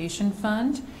depreciation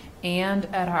fund and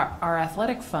at our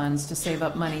athletic funds to save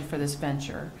up money for this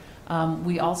venture.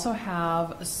 We also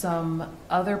have some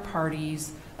other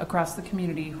parties across the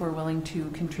community who are willing to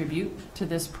contribute to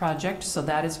this project, so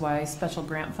that is why special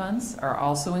grant funds are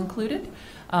also included.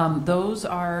 Those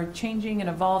are changing and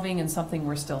evolving and something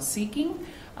we're still seeking,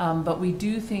 but we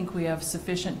do think we have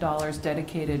sufficient dollars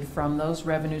dedicated from those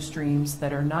revenue streams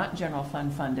that are not general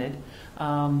fund funded,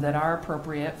 that are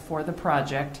appropriate for the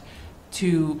project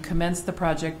to commence the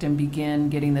project and begin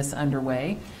getting this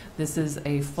underway. This is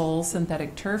a full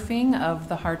synthetic turfing of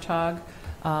the Hartog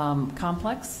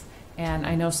complex. And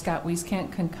I know Scott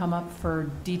Wieskamp can come up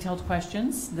for detailed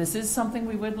questions. This is something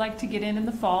we would like to get in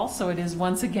the fall, so it is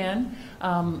once again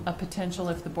a potential,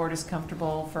 if the board is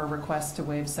comfortable, for a request to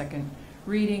waive second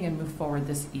reading and move forward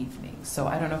this evening. So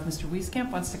I don't know if Mr.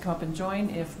 Wieskamp wants to come up and join.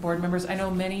 If board members, I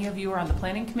know many of you are on the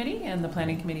planning committee, and the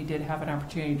planning committee did have an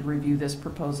opportunity to review this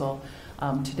proposal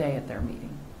today at their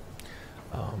meeting.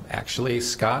 Actually,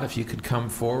 Scott, if you could come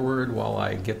forward while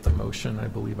I get the motion. I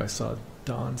believe I saw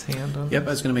Don's hand on Yep, I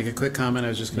was going to make a quick comment. I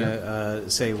was just going to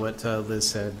say what Liz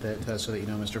said, that so that you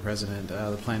know, Mr. President,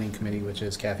 the Planning Committee, which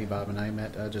is Kathy, Bob, and I,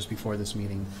 met just before this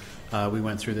meeting. We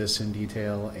went through this in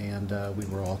detail, and we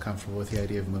were all comfortable with the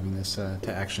idea of moving this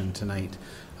to action tonight.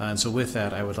 And so with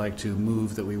that, I would like to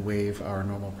move that we waive our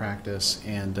normal practice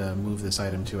and move this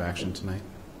item to action tonight.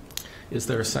 Is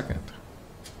there a second?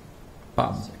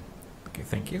 Bob? Okay,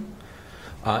 thank you.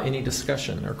 Any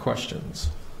discussion or questions?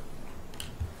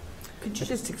 Could you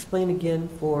just explain again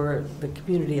for the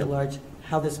community at large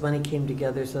how this money came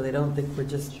together so they don't think we're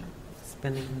just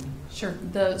spending money? Sure.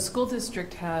 The school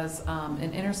district has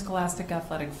an interscholastic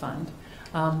athletic fund.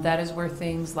 That is where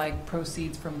things like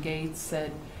proceeds from gates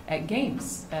at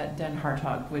games at Den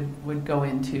Hartog would go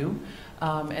into.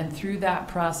 And through that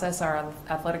process, our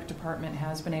athletic department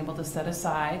has been able to set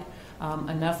aside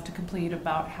enough to complete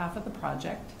about half of the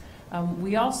project.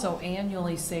 We also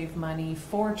annually save money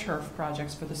for turf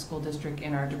projects for the school district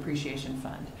in our depreciation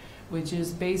fund, which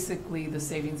is basically the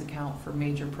savings account for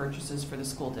major purchases for the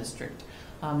school district.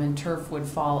 And turf would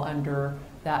fall under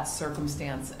that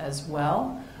circumstance as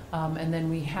well. And then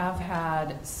we have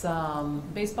had some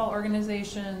baseball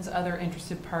organizations, other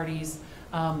interested parties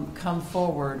come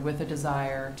forward with a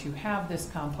desire to have this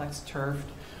complex turfed,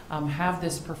 have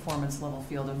this performance level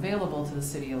field available to the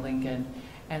city of Lincoln.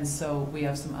 And so we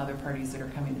have some other parties that are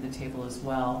coming to the table as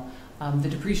well. The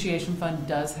depreciation fund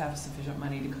does have sufficient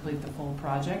money to complete the full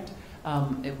project.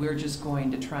 We're just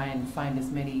going to try and find as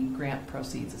many grant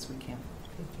proceeds as we can.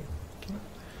 Thank you.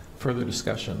 Further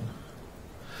discussion?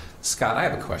 Scott, I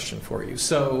have a question for you.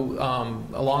 So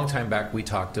a long time back, we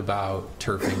talked about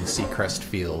turfing Seacrest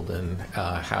Field and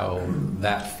how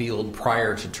that field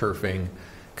prior to turfing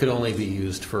could only be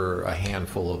used for a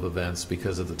handful of events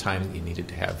because of the time that you needed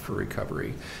to have for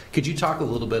recovery. Could you talk a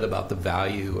little bit about the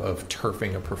value of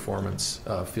turfing a performance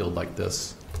field like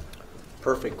this?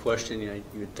 Perfect question.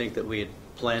 You'd think that we had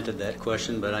planted that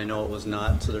question, but I know it was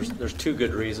not. So there's two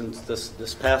good reasons.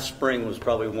 This past spring was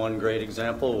probably one great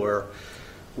example where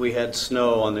we had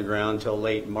snow on the ground till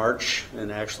late March,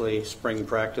 and actually spring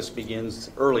practice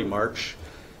begins early March,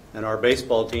 and our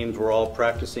baseball teams were all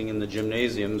practicing in the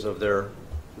gymnasiums of their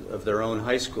own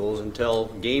high schools until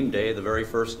game day, the very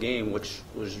first game, which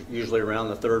was usually around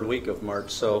the third week of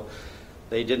March. So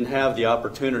they didn't have the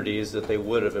opportunities that they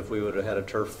would have if we would have had a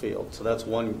turf field. So that's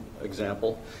one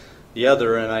example. The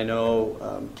other, and I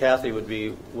know Kathy would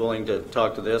be willing to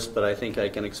talk to this, but I think I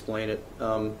can explain it.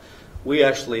 We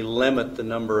actually limit the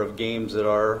number of games that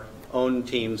our own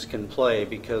teams can play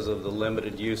because of the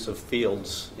limited use of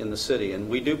fields in the city. And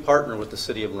we do partner with the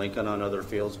city of Lincoln on other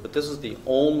fields, but this is the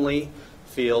only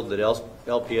field that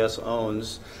LPS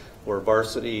owns where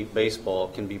varsity baseball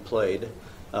can be played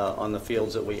on the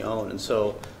fields that we own. And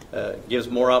so it gives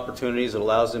more opportunities. It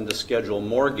allows them to schedule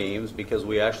more games because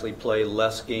we actually play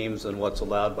less games than what's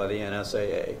allowed by the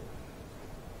NSAA.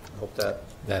 Hope that.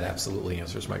 That absolutely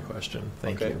answers my question.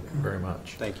 Thank you very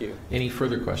much. Thank you. Any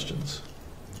further questions?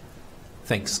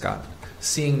 Thanks, Scott.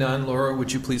 Seeing none, Laura,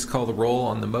 would you please call the roll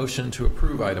on the motion to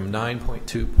approve item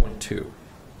 9.2.2?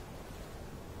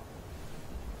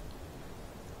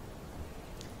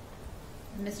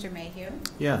 Mr. Mayhew?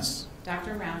 Yes.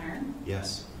 Dr. Rauner?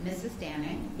 Yes. Mrs.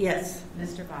 Danek? Yes.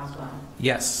 Mr. Boswell?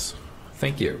 Yes.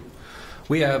 Thank you.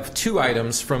 We have 2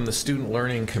 items from the Student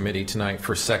Learning Committee tonight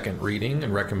for second reading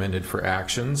and recommended for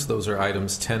actions. Those are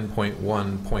items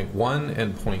 10.1.1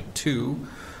 and .2,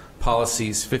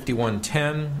 policies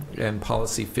 5110 and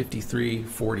policy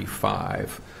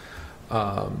 5345.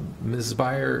 Ms.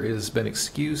 Beyer has been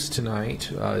excused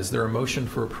tonight. Is there a motion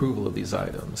for approval of these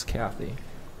items? Kathy?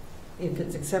 If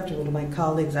it's acceptable to my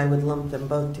colleagues, I would lump them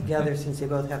both together since they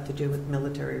both have to do with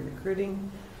military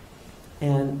recruiting,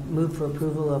 and move for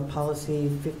approval of policy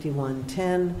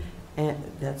 5110, and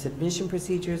that's admission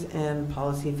procedures, and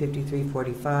policy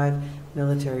 5345,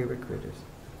 military recruiters.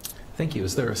 Thank you.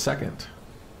 Is there a second?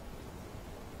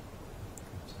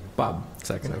 Bob,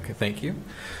 second. Okay, thank you.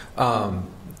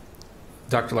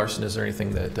 Dr. Larson, is there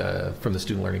anything that from the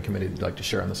Student Learning Committee that you'd like to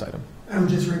share on this item? I would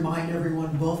just remind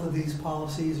everyone both of these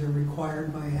policies are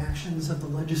required by actions of the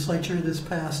legislature this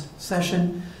past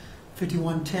session.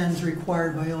 5110 is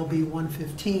required by LB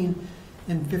 115,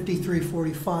 and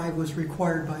 5345 was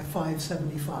required by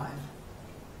 575.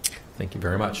 Thank you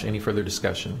very much. Any further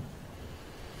discussion?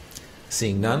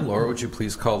 Seeing none, Laura, would you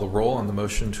please call the roll on the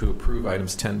motion to approve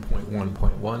items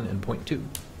 10.1.1 and .2?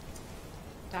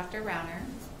 Dr. Rauner?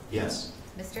 Yes.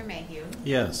 Mr. Mayhew?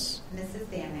 Yes. Mrs.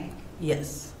 Danek?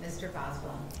 Yes. Mr.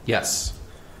 Boswell? Yes.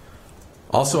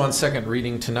 Also on second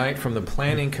reading tonight from the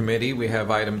Planning Committee, we have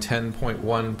item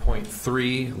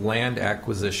 10.1.3, land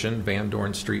acquisition, Van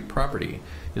Dorn Street property.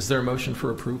 Is there a motion for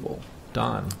approval?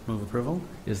 Don? Move approval.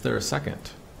 Is there a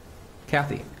second?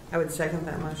 Kathy? I would second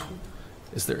that motion.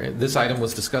 Is there? This item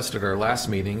was discussed at our last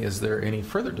meeting. Is there any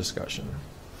further discussion?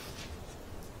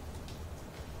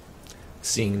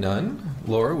 Seeing none,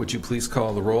 Laura, would you please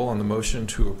call the roll on the motion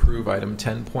to approve item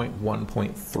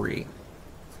 10.1.3?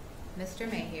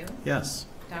 Mr. Mayhew? Yes.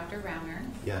 Dr. Rauner?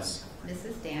 Yes.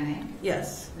 Mrs. Danek?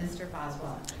 Yes. Mr.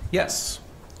 Boswell? Yes.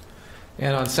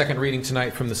 And on second reading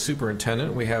tonight from the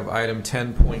superintendent, we have item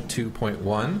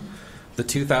 10.2.1, the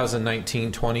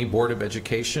 2019-20 Board of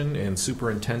Education and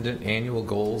Superintendent Annual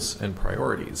Goals and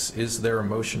Priorities. Is there a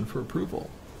motion for approval?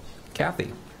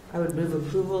 Kathy? I would move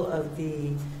approval of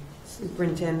the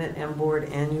superintendent and board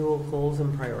annual goals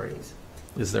and priorities.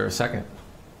 Is there a second?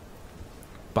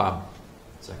 Bob?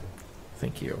 Second.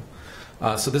 Thank you.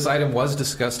 So this item was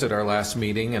discussed at our last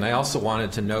meeting, and I also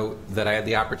wanted to note that I had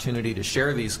the opportunity to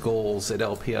share these goals at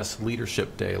LPS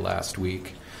Leadership Day last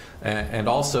week, and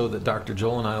also that Dr.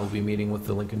 Joel and I will be meeting with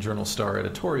the Lincoln Journal-Star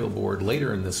editorial board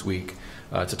later in this week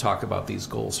to talk about these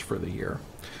goals for the year.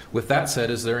 With that said,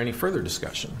 is there any further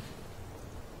discussion?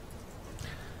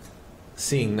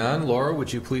 Seeing none, Laura,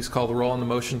 would you please call the roll on the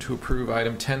motion to approve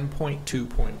item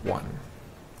 10.2.1?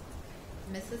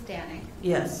 Mrs. Danek?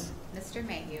 Yes. Mr.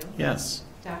 Mayhew? Yes.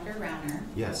 Dr. Rauner?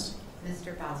 Yes.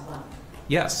 Mr. Boswell?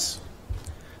 Yes.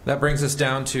 That brings us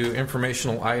down to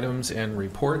informational items and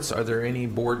reports. Are there any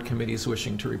board committees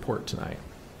wishing to report tonight?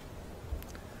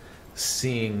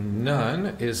 Seeing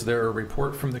none, is there a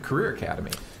report from the Career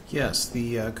Academy? Yes,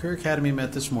 the Career Academy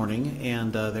met this morning,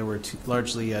 and there were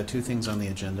largely two things on the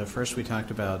agenda. First, we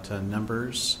talked about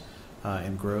numbers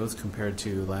and growth compared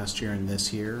to last year and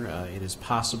this year. It is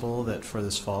possible that for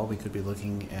this fall we could be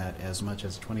looking at as much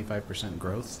as 25%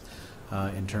 growth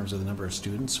in terms of the number of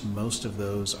students. Most of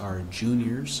those are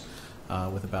juniors,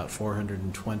 with about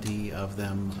 420 of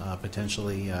them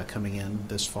potentially coming in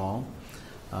this fall.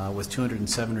 With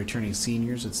 207 returning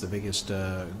seniors, it's the biggest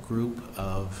group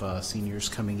of seniors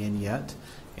coming in yet.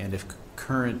 And if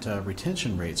current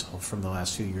retention rates from the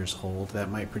last few years hold, that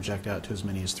might project out to as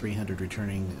many as 300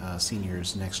 returning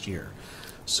seniors next year.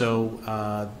 So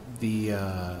the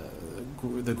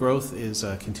growth is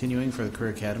continuing for the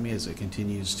Career Academy as it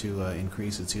continues to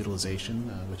increase its utilization,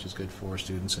 which is good for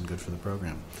students and good for the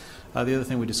program. The other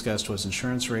thing we discussed was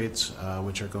insurance rates,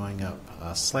 which are going up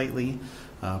slightly,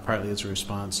 partly as a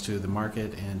response to the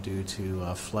market and due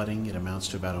to flooding. It amounts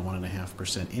to about a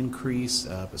 1.5% increase,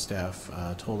 but staff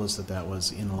told us that that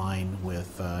was in line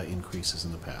with increases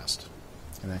in the past.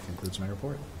 And that concludes my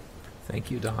report. Thank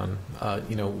you, Don.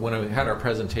 You know, when I had our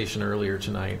presentation earlier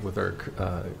tonight with our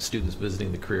students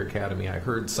visiting the Career Academy, I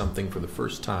heard something for the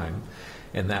first time,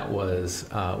 and that was,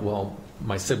 well,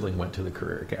 my sibling went to the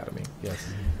Career Academy.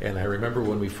 Yes. And I remember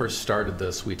when we first started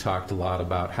this, we talked a lot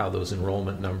about how those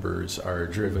enrollment numbers are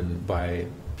driven by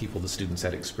people the students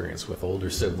had experience with, older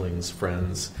siblings,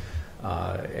 friends,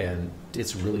 and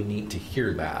it's really neat to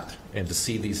hear that and to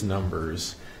see these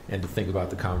numbers and to think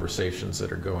about the conversations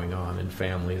that are going on in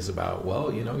families about,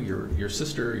 well, you know, your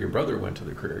sister or your brother went to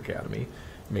the Career Academy.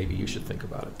 Maybe you should think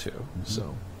about it too. Mm-hmm.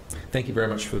 So thank you very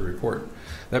much for the report.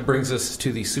 That brings us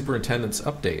to the superintendent's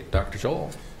update. Dr.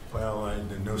 Joel. Well,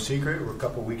 no secret, we're a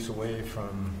couple weeks away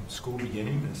from school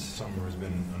beginning. This summer has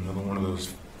been another one of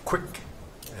those quick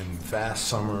and fast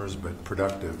summers, but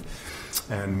productive.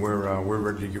 And we're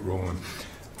ready to get rolling.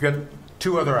 We've got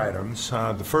two other items.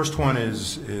 The first one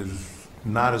is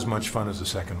not as much fun as the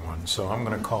second one. So I'm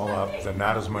going to call up the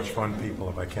not as much fun people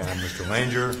if I can, Mr.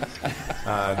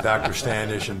 Langer, Dr.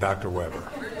 Standish, and Dr. Weber.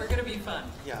 We're going to be fun.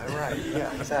 Yeah, right.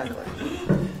 Yeah, exactly.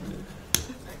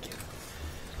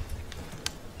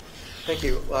 Thank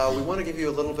you. We want to give you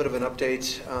a little bit of an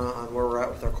update on where we're at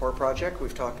with our core project.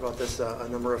 We've talked about this a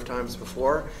number of times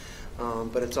before,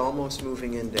 but it's almost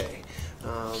moving in day,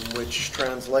 which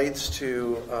translates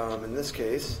to, in this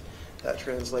case, that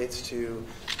translates to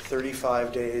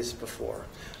 35 days before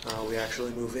we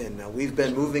actually move in. Now, we've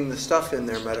been moving the stuff in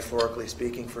there, metaphorically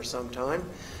speaking, for some time,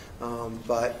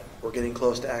 but we're getting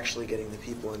close to actually getting the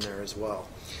people in there as well.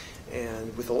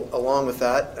 And along with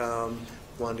that,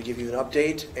 wanted to give you an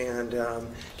update and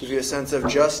give you a sense of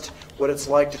just what it's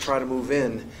like to try to move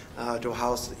in to a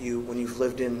house that when you've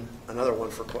lived in another one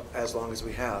for as long as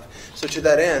we have. So to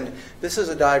that end, this is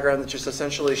a diagram that just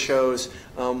essentially shows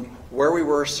where we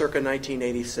were circa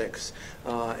 1986.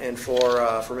 And for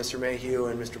Mr. Mayhew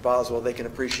and Mr. Boswell, they can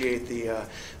appreciate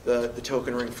the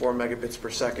token ring 4 megabits per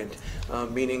second,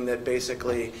 meaning that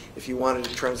basically if you wanted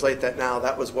to translate that now,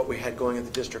 that was what we had going at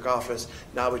the district office.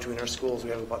 Now between our schools, we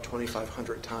have about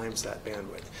 2,500 times that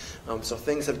bandwidth. So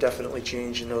things have definitely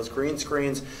changed, and those green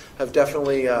screens have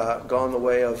definitely gone the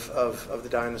way of the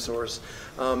dinosaurs.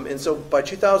 And so by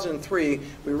 2003,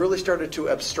 we really started to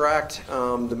abstract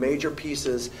the major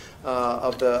pieces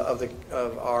of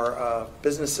our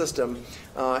business system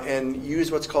and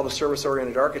use what's called a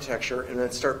service-oriented architecture, and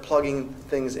then start plugging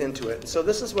things into it. And so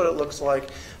this is what it looks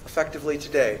like effectively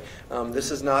today.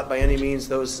 This is not by any means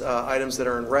those items that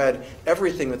are in red,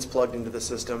 everything that's plugged into the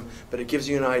system, but it gives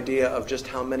you an idea of just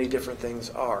how many different things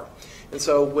are. And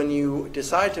so when you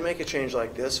decide to make a change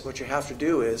like this, what you have to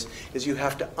do is you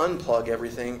have to unplug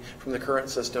everything from the current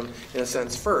system, in a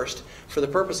sense, first, for the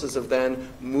purposes of then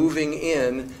moving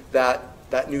in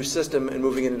that new system and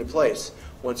moving it into place.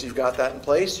 Once you've got that in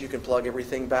place, you can plug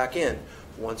everything back in.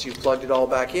 Once you've plugged it all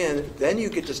back in, then you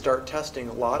get to start testing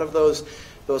a lot of those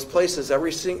places.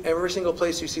 Every single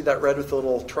place you see that red with the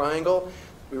little triangle,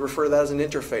 we refer to that as an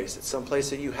interface. It's some place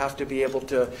that you have to be able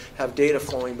to have data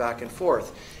flowing back and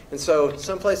forth. And so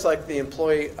someplace like the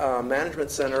Employee Management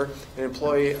Center and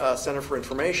Employee Center for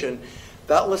Information,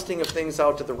 that listing of things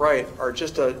out to the right are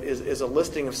just is a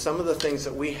listing of some of the things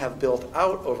that we have built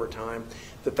out over time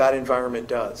that environment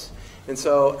does. And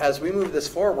so as we move this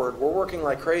forward, we're working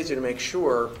like crazy to make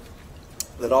sure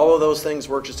that all of those things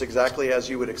work just exactly as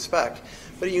you would expect.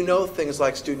 But you know things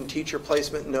like student-teacher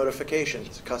placement and notifications,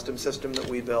 it's a custom system that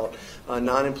we built.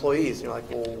 Non-employees, you're like,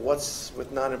 well, what's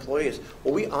with non-employees?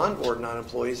 Well, we onboard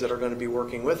non-employees that are going to be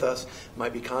working with us,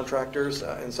 might be contractors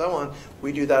and so on.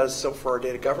 We do that for our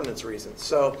data governance reasons.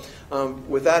 So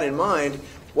with that in mind,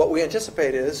 what we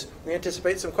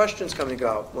anticipate some questions coming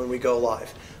out when we go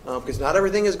live. Because not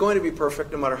everything is going to be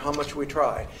perfect no matter how much we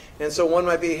try. And so one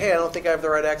might be, hey, I don't think I have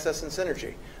the right access and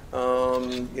synergy.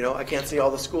 I can't see all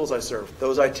the schools I serve.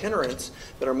 Those itinerants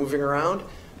that are moving around,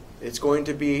 it is going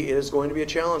to be a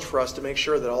challenge for us to make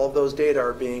sure that all of those data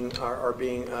are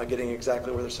getting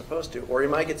exactly where they're supposed to. Or you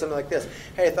might get something like this.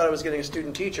 Hey, I thought I was getting a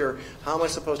student teacher. How am I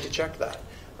supposed to check that?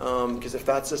 Because if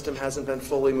that system hasn't been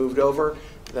fully moved over,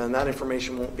 then that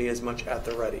information won't be as much at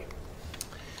the ready.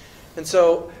 And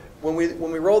so when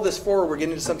we roll this forward, we're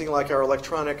getting to something like our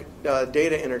electronic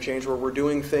data interchange, where we're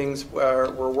doing things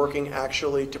where we're working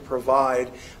actually to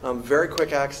provide very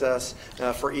quick access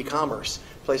for e-commerce.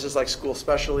 Places like School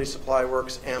Specialty, Supply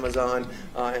Works, Amazon,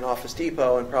 and Office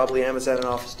Depot, and probably Amazon and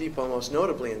Office Depot most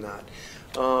notably in that.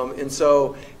 And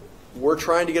so we're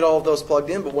trying to get all of those plugged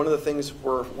in, but one of the things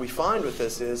we find with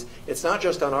this is it's not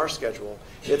just on our schedule.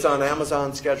 It's on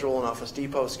Amazon's schedule and Office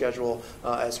Depot's schedule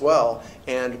as well.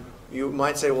 And you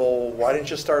might say, well, why didn't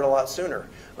you start a lot sooner?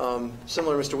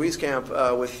 Similar to Mr.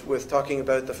 Wieskamp with talking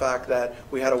about the fact that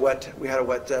we had a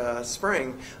wet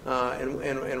spring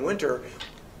and winter.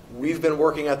 We've been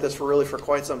working at this for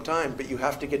quite some time, but you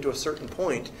have to get to a certain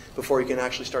point before you can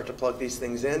actually start to plug these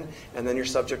things in, and then you're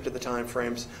subject to the time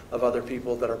frames of other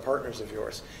people that are partners of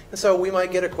yours. And so we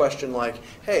might get a question like,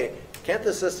 hey, can't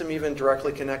the system even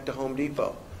directly connect to Home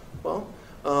Depot? Well,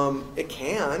 It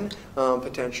can,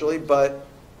 potentially, but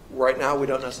right now we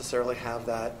don't necessarily have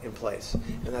that in place.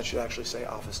 And that should actually say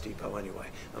Office Depot anyway,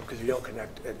 because you don't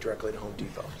connect it directly to Home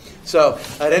Depot. So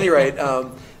at any rate,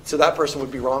 so that person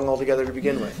would be wrong altogether to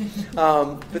begin with.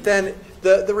 But then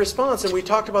the response, and we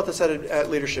talked about this at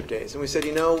Leadership Days, and we said,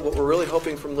 what we're really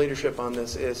hoping from leadership on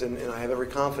this is, and I have every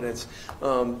confidence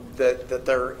that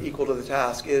they're equal to the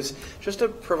task, is just to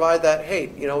provide that,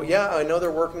 hey, yeah, I know they're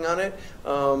working on it.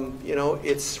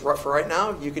 It's for right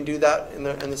now. You can do that in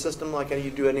the system like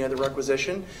you do any other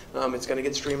requisition. It's going to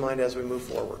get streamlined as we move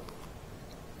forward.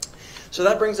 So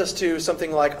that brings us to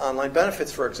something like online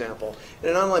benefits, for example.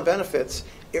 And in online benefits,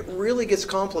 it really gets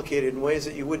complicated in ways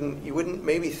that you wouldn't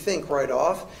maybe think right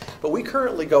off. But we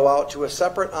currently go out to a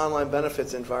separate online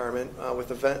benefits environment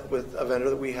with a vendor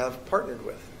that we have partnered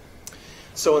with.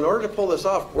 So in order to pull this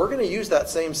off, we're going to use that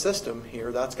same system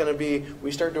here. That's going to be,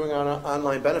 we start doing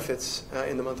online benefits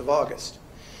in the month of August.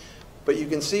 But you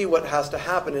can see what has to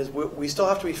happen is we still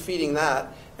have to be feeding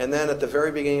that, and then at the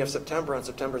very beginning of September, on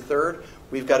September 3rd,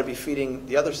 we've got to be feeding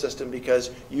the other system,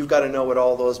 because you've got to know what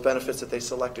all those benefits that they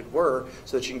selected were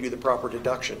so that you can do the proper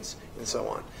deductions and so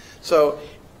on. So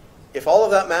if all of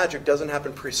that magic doesn't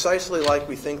happen precisely like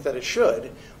we think that it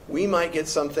should, we might get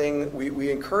something.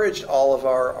 We encouraged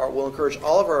we'll encourage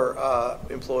all of our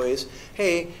employees.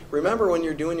 Hey, remember when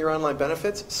you're doing your online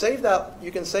benefits, save that.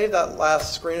 You can save that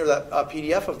last screen or that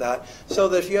PDF of that, so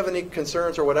that if you have any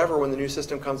concerns or whatever when the new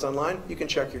system comes online, you can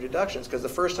check your deductions. Because the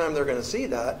first time they're going to see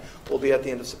that will be at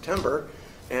the end of September,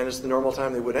 and it's the normal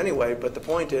time they would anyway. But the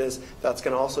point is that's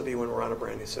going to also be when we're on a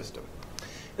brand new system.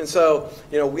 And so,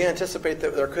 we anticipate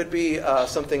that there could be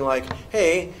something like,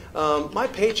 hey, my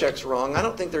paycheck's wrong. I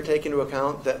don't think they're taking into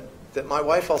account that my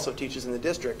wife also teaches in the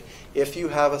district. If you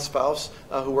have a spouse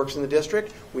who works in the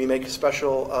district, we make a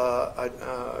special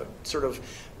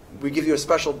we give you a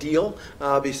special deal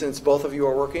since both of you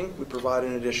are working. We provide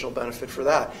an additional benefit for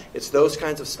that. It's those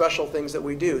kinds of special things that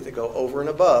we do that go over and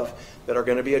above that are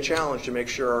going to be a challenge to make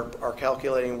sure our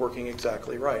calculating working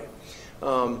exactly right.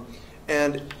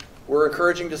 And we're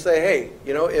encouraging to say, hey,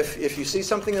 if you see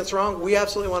something that's wrong, we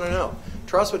absolutely want to know.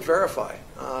 Trust but verify,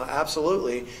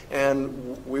 absolutely.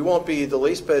 And we won't be the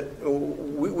least bit,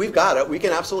 we've got it. We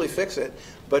can absolutely fix it.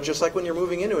 But just like when you're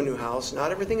moving into a new house,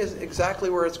 not everything is exactly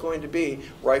where it's going to be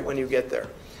right when you get there.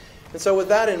 And so with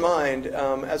that in mind,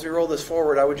 as we roll this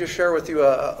forward, I would just share with you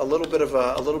a little bit of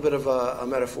a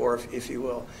metaphor, if you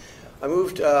will. I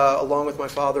moved, along with my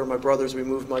father and my brothers, we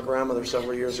moved my grandmother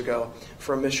several years ago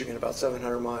from Michigan, about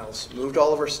 700 miles. Moved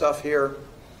all of her stuff here.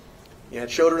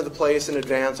 Showed her the place in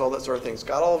advance, all that sort of things.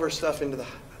 Got all of her stuff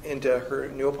into her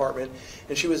new apartment,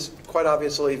 and she was quite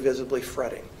obviously visibly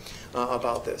fretting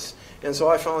about this. And so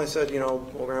I finally said, well,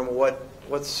 Grandma,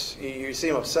 what's, you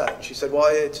seem upset. And she said, well,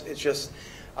 it's just,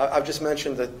 I've just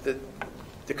mentioned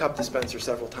the cup dispenser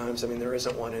several times. I mean, there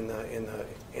isn't one in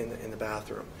the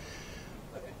bathroom.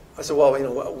 I said, well,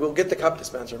 we'll get the cup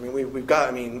dispenser. I mean, we've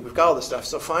got all this stuff.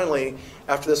 So finally,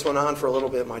 after this went on for a little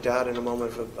bit, my dad, in a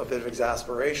moment of a bit of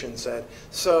exasperation, said,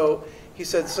 so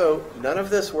none of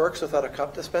this works without a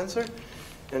cup dispenser?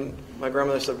 And my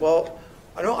grandmother said, well,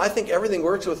 I think everything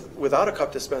works without a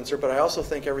cup dispenser, but I also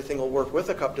think everything will work with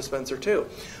a cup dispenser too,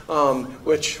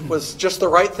 which was just the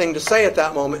right thing to say at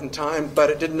that moment in time, but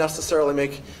it didn't necessarily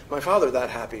make my father that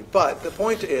happy. But the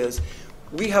point is,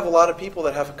 we have a lot of people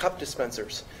that have cup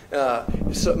dispensers,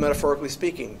 so metaphorically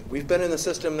speaking. We've been in the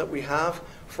system that we have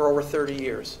for over 30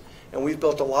 years. And we've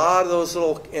built a lot of those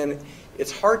and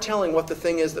it's hard telling what the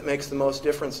thing is that makes the most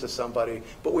difference to somebody,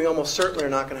 but we almost certainly are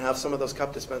not going to have some of those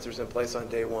cup dispensers in place on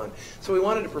day one. So we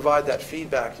wanted to provide that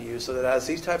feedback to you so that as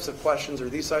these types of questions or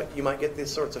you might get these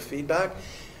sorts of feedback,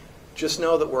 just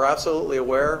know that we're absolutely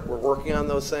aware, we're working on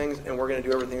those things, and we're going to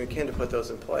do everything we can to put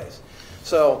those in place.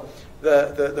 So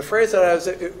the phrase that I was,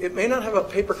 it may not have a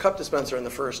paper cup dispenser in the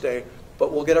first day,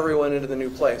 but we'll get everyone into the new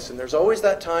place. And there's always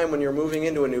that time when you're moving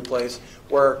into a new place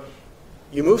where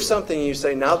you move something and you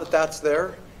say, now that that's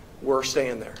there, we're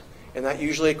staying there. And that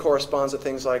usually corresponds to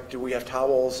things like, do we have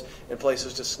towels and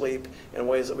places to sleep and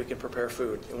ways that we can prepare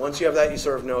food. And once you have that, you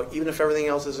sort of know, even if everything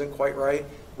else isn't quite right,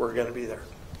 we're going to be there.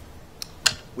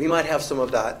 We might have some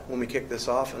of that when we kick this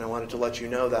off, and I wanted to let you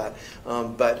know that.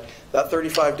 But that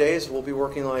 35 days, we'll be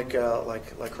working like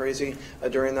crazy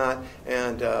during that,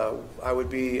 and I would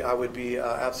be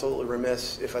absolutely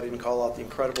remiss if I didn't call out the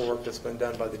incredible work that's been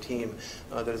done by the team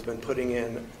that has been putting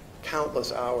in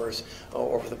countless hours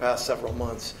over the past several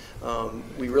months.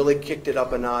 We really kicked it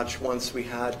up a notch once we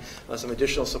had some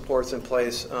additional supports in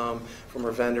place from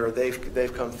our vendor.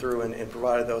 They've come through and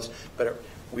provided those, but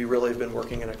we really have been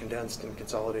working in a condensed and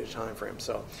consolidated time frame.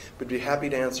 So we'd be happy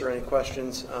to answer any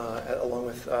questions along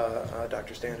with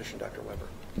Dr. Standish and Dr. Weber.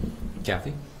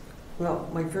 Kathy? Well,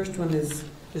 my first one is,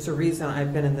 there's a reason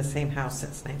I've been in the same house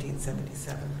since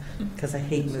 1977, because I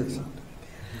hate moving.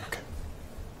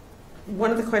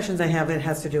 One of the questions I have that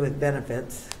has to do with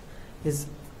benefits is,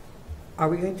 are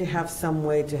we going to have some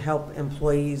way to help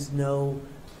employees know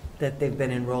that they've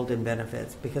been enrolled in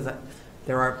benefits? Because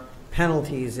there are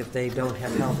penalties if they don't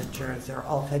have health insurance. There are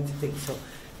all kinds of things. So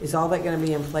is all that going to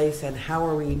be in place, and how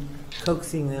are we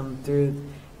coaxing them through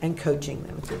and coaching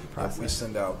them through the process?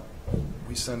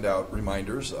 We send out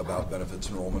reminders about benefits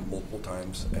enrollment multiple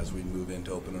times as we move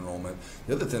into open enrollment.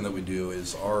 The other thing that we do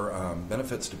is our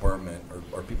benefits department,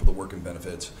 or people that work in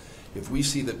benefits, if we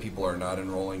see that people are not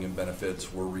enrolling in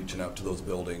benefits, we're reaching out to those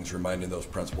buildings, reminding those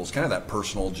principals, kind of that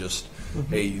personal, just,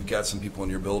 hey, you've got some people in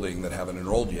your building that haven't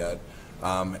enrolled yet.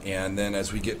 And then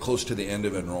as we get close to the end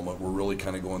of enrollment, we're really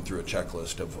kind of going through a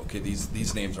checklist of, okay,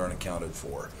 these names aren't accounted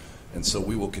for. And so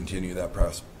we will continue that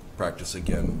practice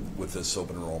again with this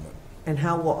open enrollment. And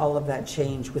how will all of that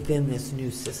change within this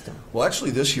new system? Well, actually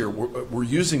this year we're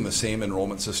using the same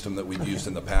enrollment system that we've used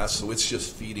in the past, so it's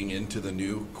just feeding into the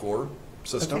new core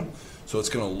system. Okay. So it's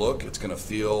going to look, it's going to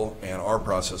feel, and our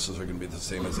processes are going to be the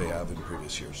same as they have in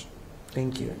previous years.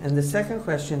 Thank you. And the second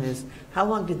question is, how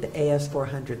long did the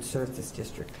AS400 serve this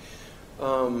district?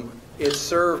 It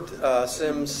served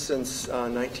Sims since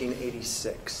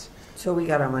 1986. So we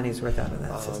got our money's worth out of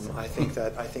that system. I think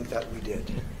that we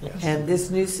did. Yes. And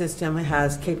this new system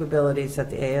has capabilities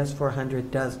that the AS400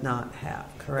 does not have,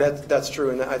 correct? That's true,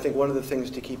 and I think one of the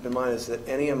things to keep in mind is that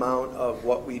any amount of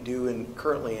what we do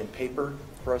currently in paper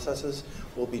processes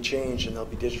will be changed, and they'll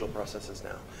be digital processes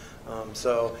now.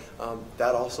 So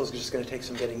that also is just going to take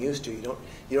some getting used to. You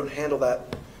don't handle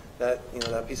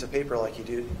that piece of paper like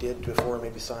you did before, and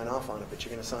maybe sign off on it, but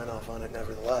you're going to sign off on it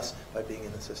nevertheless by being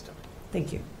in the system.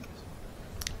 Thank you.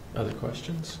 Other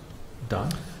questions?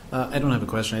 Don? I don't have a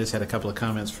question. I just had a couple of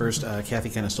comments. First, Kathy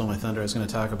kind of stole my thunder. I was going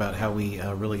to talk about how we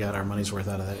really got our money's worth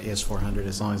out of that AS400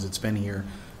 as long as it's been here.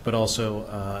 But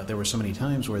also, there were so many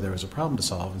times where there was a problem to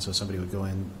solve, and so somebody would go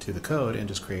into the code and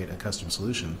just create a custom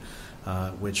solution,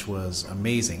 which was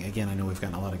amazing. Again, I know we've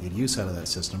gotten a lot of good use out of that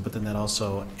system, but then that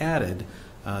also added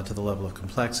to the level of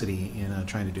complexity in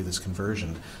trying to do this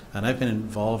conversion. And I've been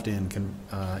involved in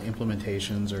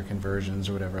implementations or conversions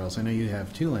or whatever else. I know you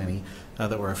have too, Lanny,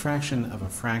 that were a fraction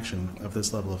of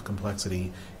this level of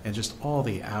complexity, and just all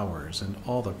the hours and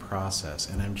all the process.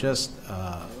 And I'm just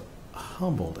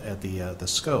humbled at the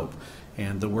scope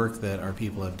and the work that our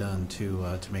people have done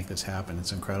to make this happen.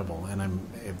 It's incredible, and I'm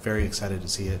very excited to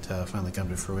see it finally come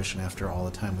to fruition after all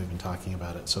the time we've been talking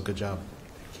about it. So good job.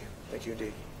 Thank you. Thank you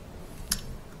indeed.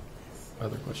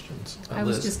 Other questions? I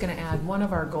was just going to add, one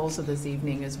of our goals of this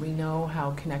evening is we know how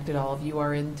connected all of you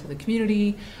are into the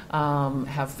community,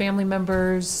 have family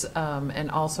members,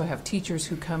 and also have teachers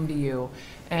who come to you.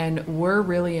 And we're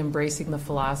really embracing the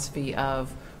philosophy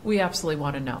of, we absolutely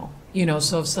want to know.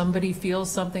 So if somebody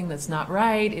feels something that's not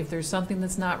right, if there's something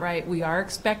that's not right, we are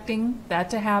expecting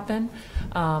that to happen.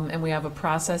 And we have a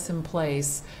process in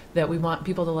place that we want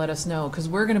people to let us know, because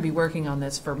we're going to be working on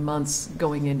this for months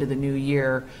going into the new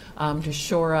year to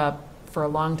shore up for a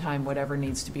long time whatever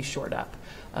needs to be shored up.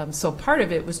 So part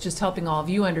of it was just helping all of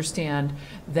you understand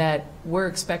that we're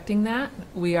expecting that.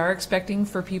 We are expecting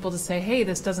for people to say, hey,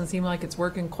 this doesn't seem like it's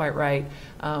working quite right.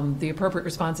 The appropriate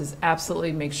response is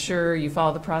absolutely make sure you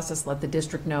follow the process, let the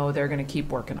district know they're going to keep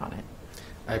working on it.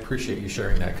 I appreciate you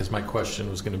sharing that, because my question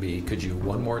was going to be, could you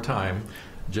one more time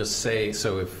just say,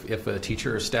 so if a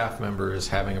teacher or staff member is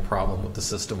having a problem with the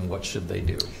system, what should they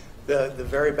do? The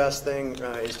very best thing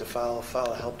is to file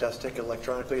a help desk ticket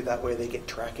electronically. That way they get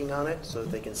tracking on it so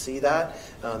that they can see that.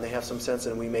 They have some sense,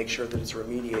 and we make sure that it's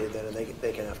remediated, and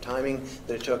they can have timing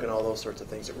that it took and all those sorts of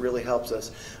things. It really helps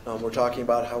us. We're talking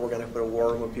about how we're going to put a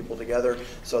war room of people together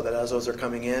so that as those are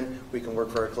coming in, we can work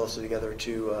very closely together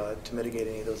to mitigate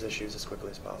any of those issues as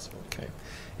quickly as possible. Okay.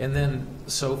 And then,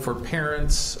 so for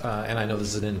parents, and I know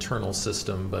this is an internal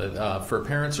system, but for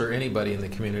parents or anybody in the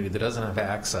community that doesn't have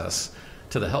access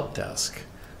to the help desk,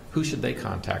 who should they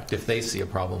contact if they see a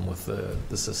problem with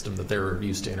the system that they're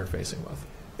used to interfacing with?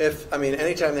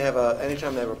 Anytime they have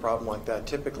a problem like that,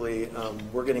 typically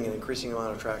we're getting an increasing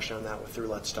amount of traction on that through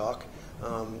Let's Talk.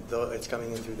 though it's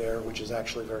coming in through there, which is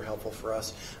actually very helpful for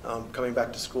us. Coming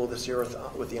back to school this year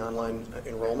with the online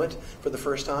enrollment for the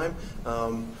first time,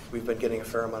 we've been getting a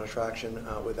fair amount of traction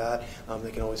with that.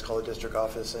 They can always call the district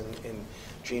office, and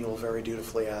Jean will very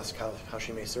dutifully ask how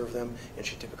she may serve them, and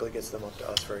she typically gets them up to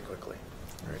us very quickly.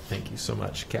 All right, thank you so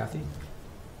much. Kathy?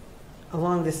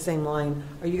 Along this same line,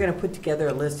 are you going to put together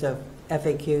a list of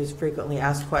FAQs, frequently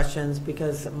asked questions,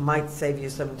 because it might save you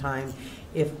some time.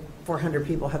 If 400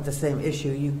 people have the same issue,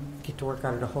 you get to work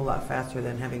on it a whole lot faster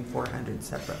than having 400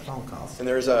 separate phone calls. And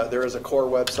there is a core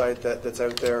website that's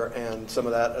out there, and some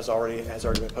of that has already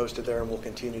been posted there, and we'll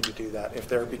continue to do that. If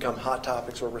there become hot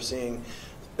topics where we're seeing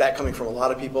that coming from a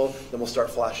lot of people, then we'll start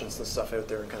flashing some stuff out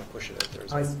there and kind of push it out there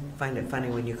as well. I always find it funny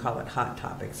when you call it hot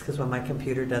topics, because when my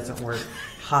computer doesn't work,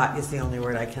 hot is the only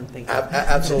word I can think of.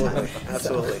 Absolutely,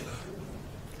 absolutely. So.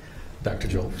 Dr.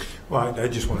 Joel? Well, I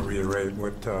just want to reiterate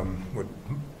what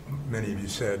many of you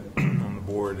said on the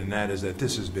board, and that is that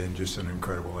this has been just an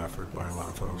incredible effort by a lot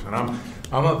of folks. And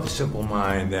I'm of the simple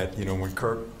mind that, you know, when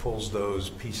Kirk pulls those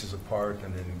pieces apart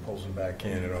and then pulls them back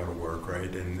in, it ought to work, right?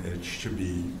 And it should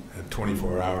be a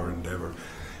 24-hour endeavor.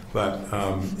 But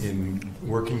in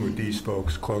working with these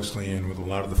folks closely and with a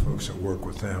lot of the folks that work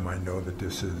with them, I know that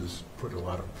this has put a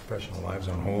lot of professional lives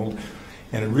on hold.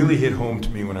 And it really hit home to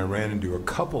me when I ran into a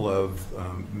couple of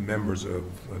members of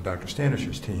Dr.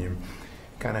 Standish's team,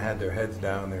 kind of had their heads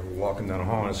down. They were walking down the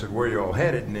hall, and I said, "Where are you all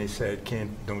headed?" And they said,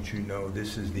 "Don't you know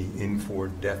this is the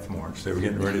Infor Death March?" They were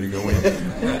getting ready to go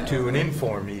in to an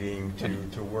Infor meeting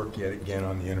to work yet again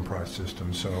on the enterprise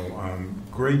system. So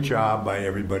great job by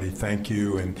everybody. Thank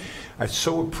you. And I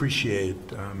so appreciate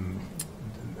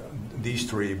these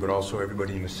three, but also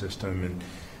everybody in the system, and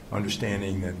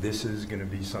understanding that this is going to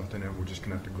be something that we're just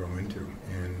going to have to grow into.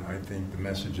 And I think the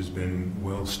message has been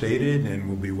well stated and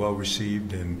will be well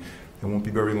received, and it won't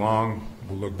be very long.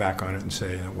 We'll look back on it and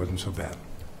say that wasn't so bad.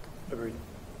 Agreed.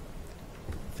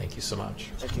 Thank you so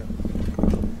much. Thank you.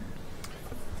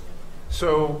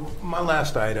 So my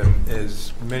last item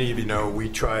is, many of you know, we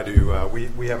try to,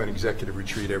 we have an executive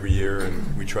retreat every year,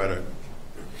 and we try to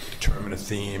determine a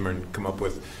theme and come up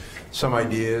with some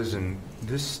ideas. And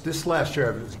this last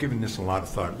year, I was giving this a lot of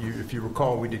thought. If you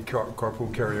recall, we did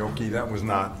carpool karaoke. That was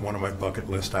not one of my bucket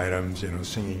list items. You know,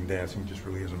 singing, dancing just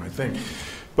really isn't my thing.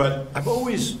 But I've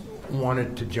always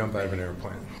wanted to jump out of an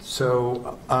airplane.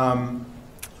 So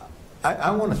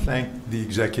I want to thank the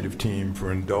executive team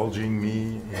for indulging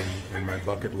me in my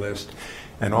bucket list,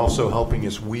 and also helping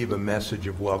us weave a message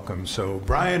of welcome. So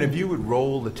Brian, if you would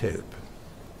roll the tape.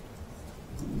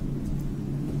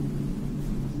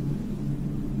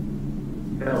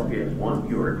 LPS 1,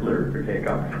 you are cleared for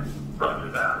takeoff.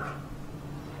 Roger that.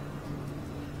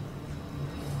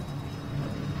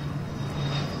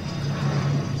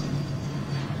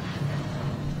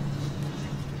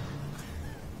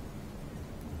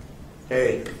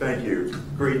 Hey, thank you.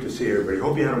 Great to see everybody.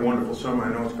 Hope you had a wonderful summer.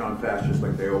 I know it's gone fast just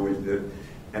like they always did.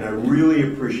 And I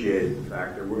really appreciate the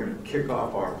fact that we're going to kick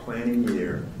off our planning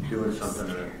year doing something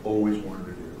that I've always wanted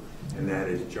to do, and that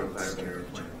is jump out of an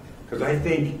airplane. Because I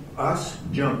think us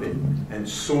jumping and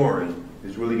soaring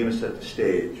is really going to set the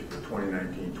stage for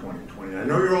 2019-2020. I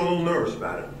know you're all a little nervous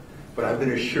about it, but I've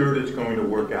been assured it's going to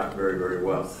work out very, very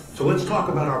well. So let's talk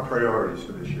about our priorities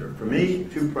for this year. For me,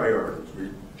 2 priorities. We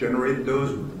generated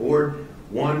those with the board.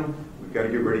 1, we've got to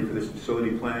get ready for this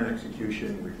facility plan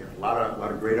execution. We've got a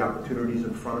lot of great opportunities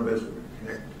in front of us. We're going to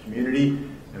connect the community,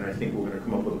 and I think we're going to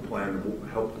come up with a plan that will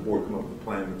help the board come up with a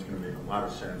plan that's going to make a lot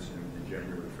of sense in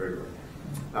January or February.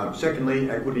 Secondly,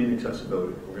 equity and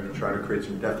accessibility. We're going to try to create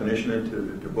some definition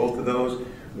into both of those.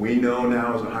 We know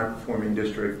now as a high-performing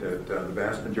district that the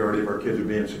vast majority of our kids are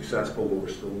being successful, but we're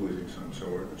still losing some. So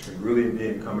it's going to really be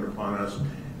incumbent upon us.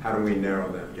 How do we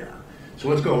narrow that gap? So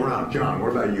let's go around. John,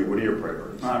 what about you? What are your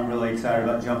priorities? I'm really excited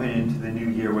about jumping into the new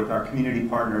year with our community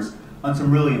partners on some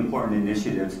really important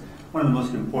initiatives. One of the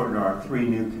most important are our 3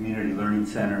 new community learning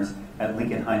centers at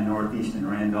Lincoln High Northeast and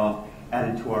Randolph,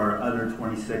 added to our other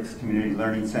 26 community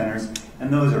learning centers.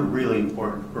 And those are really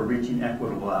important for reaching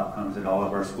equitable outcomes at all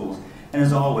of our schools. And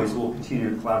as always, we'll continue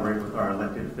to collaborate with our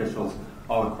elected officials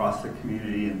all across the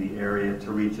community and the area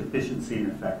to reach efficiency and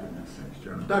effectiveness. Thanks,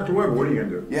 John. Dr. Weber, what are you going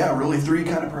to do? Yeah, really 3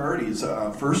 kind of priorities.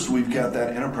 First, we've got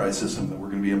that enterprise system that we're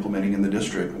going to be implementing in the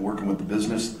district and working with the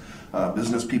business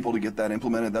business people to get that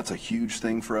implemented. That's a huge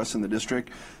thing for us in the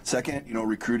district. Second,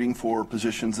 recruiting for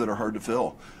positions that are hard to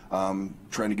fill.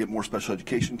 Trying to get more special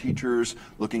education teachers,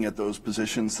 looking at those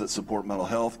positions that support mental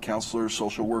health, counselors,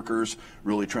 social workers,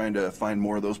 really trying to find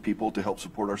more of those people to help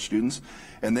support our students.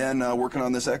 And then working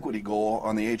on this equity goal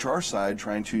on the HR side,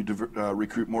 trying to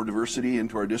recruit more diversity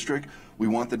into our district. We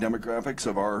want the demographics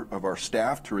of our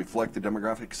staff to reflect the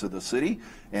demographics of the city,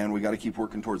 and we got to keep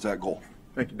working towards that goal.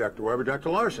 Thank you, Dr. Weber. Dr.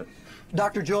 Larson.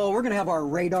 Dr. Joel, we're going to have our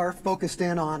radar focused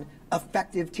in on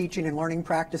effective teaching and learning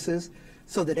practices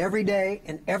so that every day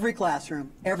in every classroom,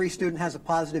 every student has a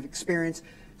positive experience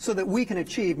so that we can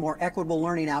achieve more equitable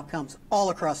learning outcomes all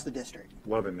across the district.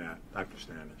 Loving that. Dr.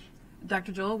 Standish.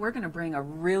 Dr. Joel, we're going to bring a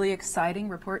really exciting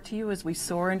report to you as we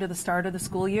soar into the start of the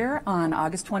school year on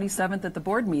August 27th at the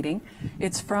board meeting.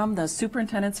 It's from the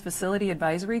Superintendent's Facility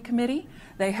Advisory Committee.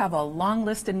 They have a long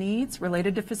list of needs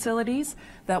related to facilities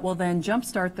that will then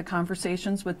jumpstart the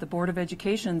conversations with the Board of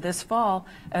Education this fall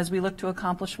as we look to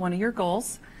accomplish one of your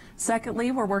goals.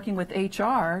 Secondly, we're working with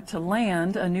HR to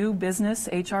land a new business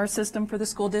HR system for the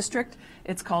school district.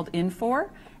 It's called Infor,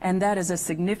 and that is a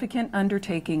significant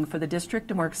undertaking for the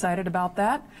district, and we're excited about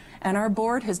that. And our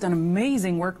board has done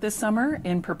amazing work this summer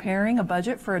in preparing a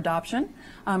budget for adoption.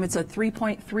 It's a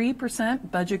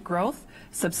 3.3% budget growth,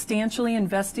 substantially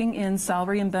investing in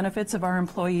salary and benefits of our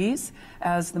employees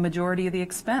as the majority of the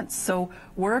expense. So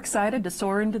we're excited to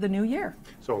soar into the new year.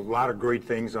 So a lot of great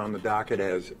things on the docket,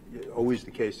 as always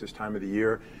the case this time of the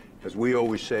year. As we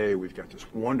always say, we've got this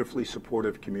wonderfully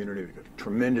supportive community. We've got a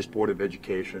tremendous Board of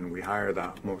Education. We hire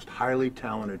the most highly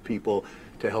talented people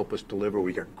to help us deliver.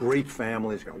 We've got great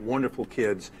families, got wonderful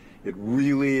kids. It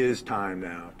really is time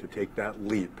now to take that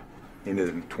leap into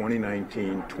the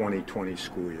 2019-2020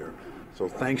 school year. So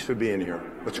thanks for being here.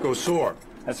 Let's go soar.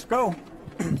 Let's go.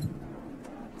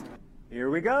 Here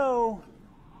we go.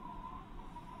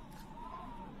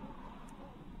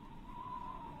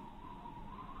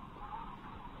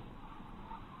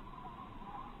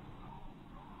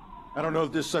 I don't know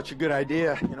if this is such a good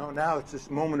idea. Now it's this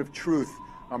moment of truth.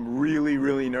 I'm really,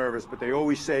 really nervous, but they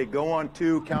always say, go on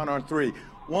 2, count on 3.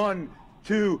 1,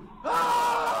 2,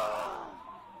 ah!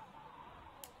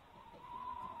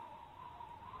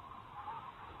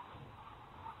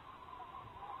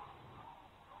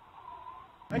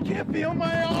 I can't feel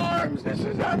my arms. This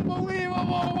is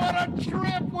unbelievable. What a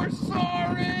trip. We're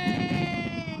soaring.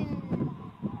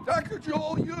 Dr.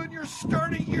 Joel, you and your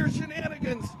starting year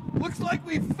shenanigans. Looks like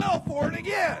we fell for it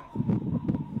again.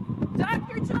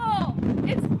 Dr. Joel,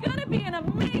 it's going to be an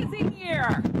amazing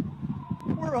year.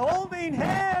 We're holding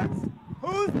hands.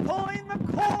 Who's pulling the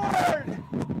cord?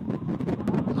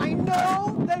 I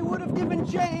know they would have given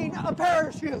Jane a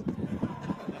parachute.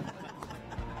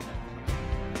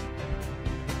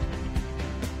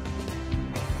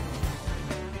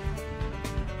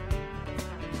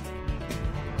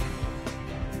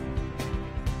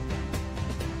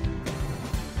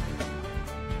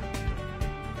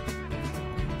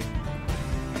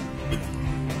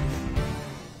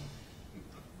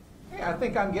 I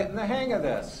think I'm getting the hang of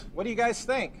this. What do you guys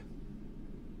think?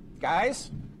 Guys?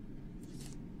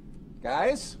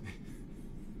 Guys?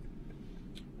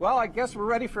 Well, I guess we're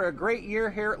ready for a great year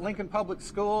here at Lincoln Public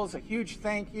Schools. A huge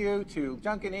thank you to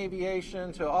Duncan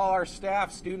Aviation, to all our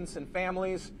staff, students, and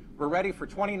families. We're ready for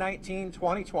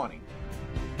 2019-2020.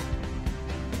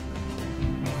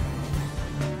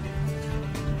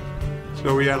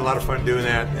 So we had a lot of fun doing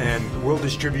that, and we'll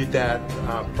distribute that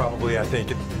probably, I think,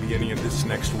 at the beginning of this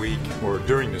next week or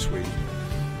during this week.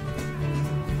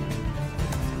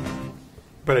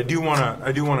 But I do want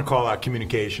to call out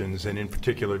communications, and in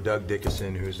particular Doug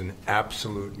Dickinson, who's an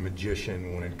absolute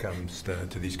magician when it comes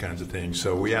to these kinds of things.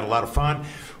 So we had a lot of fun.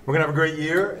 We're going to have a great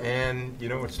year, and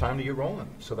it's time to get rolling.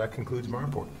 So that concludes my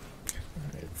report.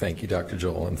 Thank you, Dr.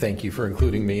 Joel, and thank you for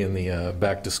including me in the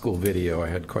back-to-school video. I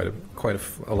had quite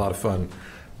a lot of fun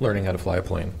learning how to fly a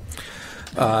plane.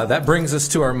 That brings us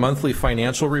to our monthly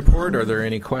financial report. Are there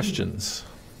any questions?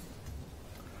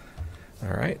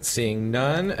 All right, seeing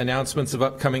none. Announcements of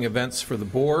upcoming events for the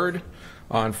board.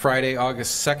 On Friday,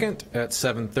 August 2nd at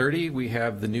 7:30, we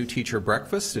have the new teacher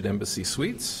breakfast at Embassy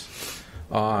Suites.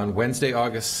 On Wednesday,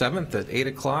 August 7th at 8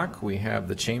 o'clock, we have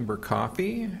the chamber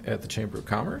coffee at the Chamber of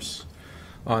Commerce.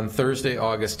 On Thursday,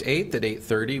 August 8th at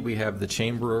 8:30, we have the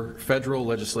Chamber Federal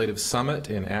Legislative Summit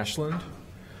in Ashland.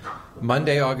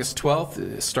 Monday, August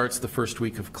 12th, starts the first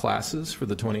week of classes for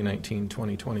the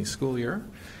 2019-2020 school year.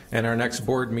 And our next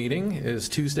board meeting is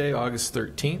Tuesday, August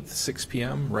 13th, 6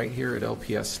 p.m., right here at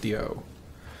LPSDO.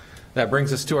 That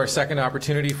brings us to our second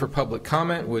opportunity for public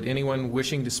comment. Would anyone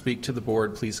wishing to speak to the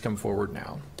board please come forward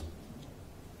now?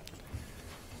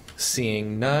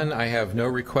 Seeing none, I have no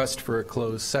request for a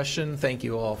closed session. Thank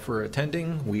you all for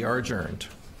attending. We are adjourned.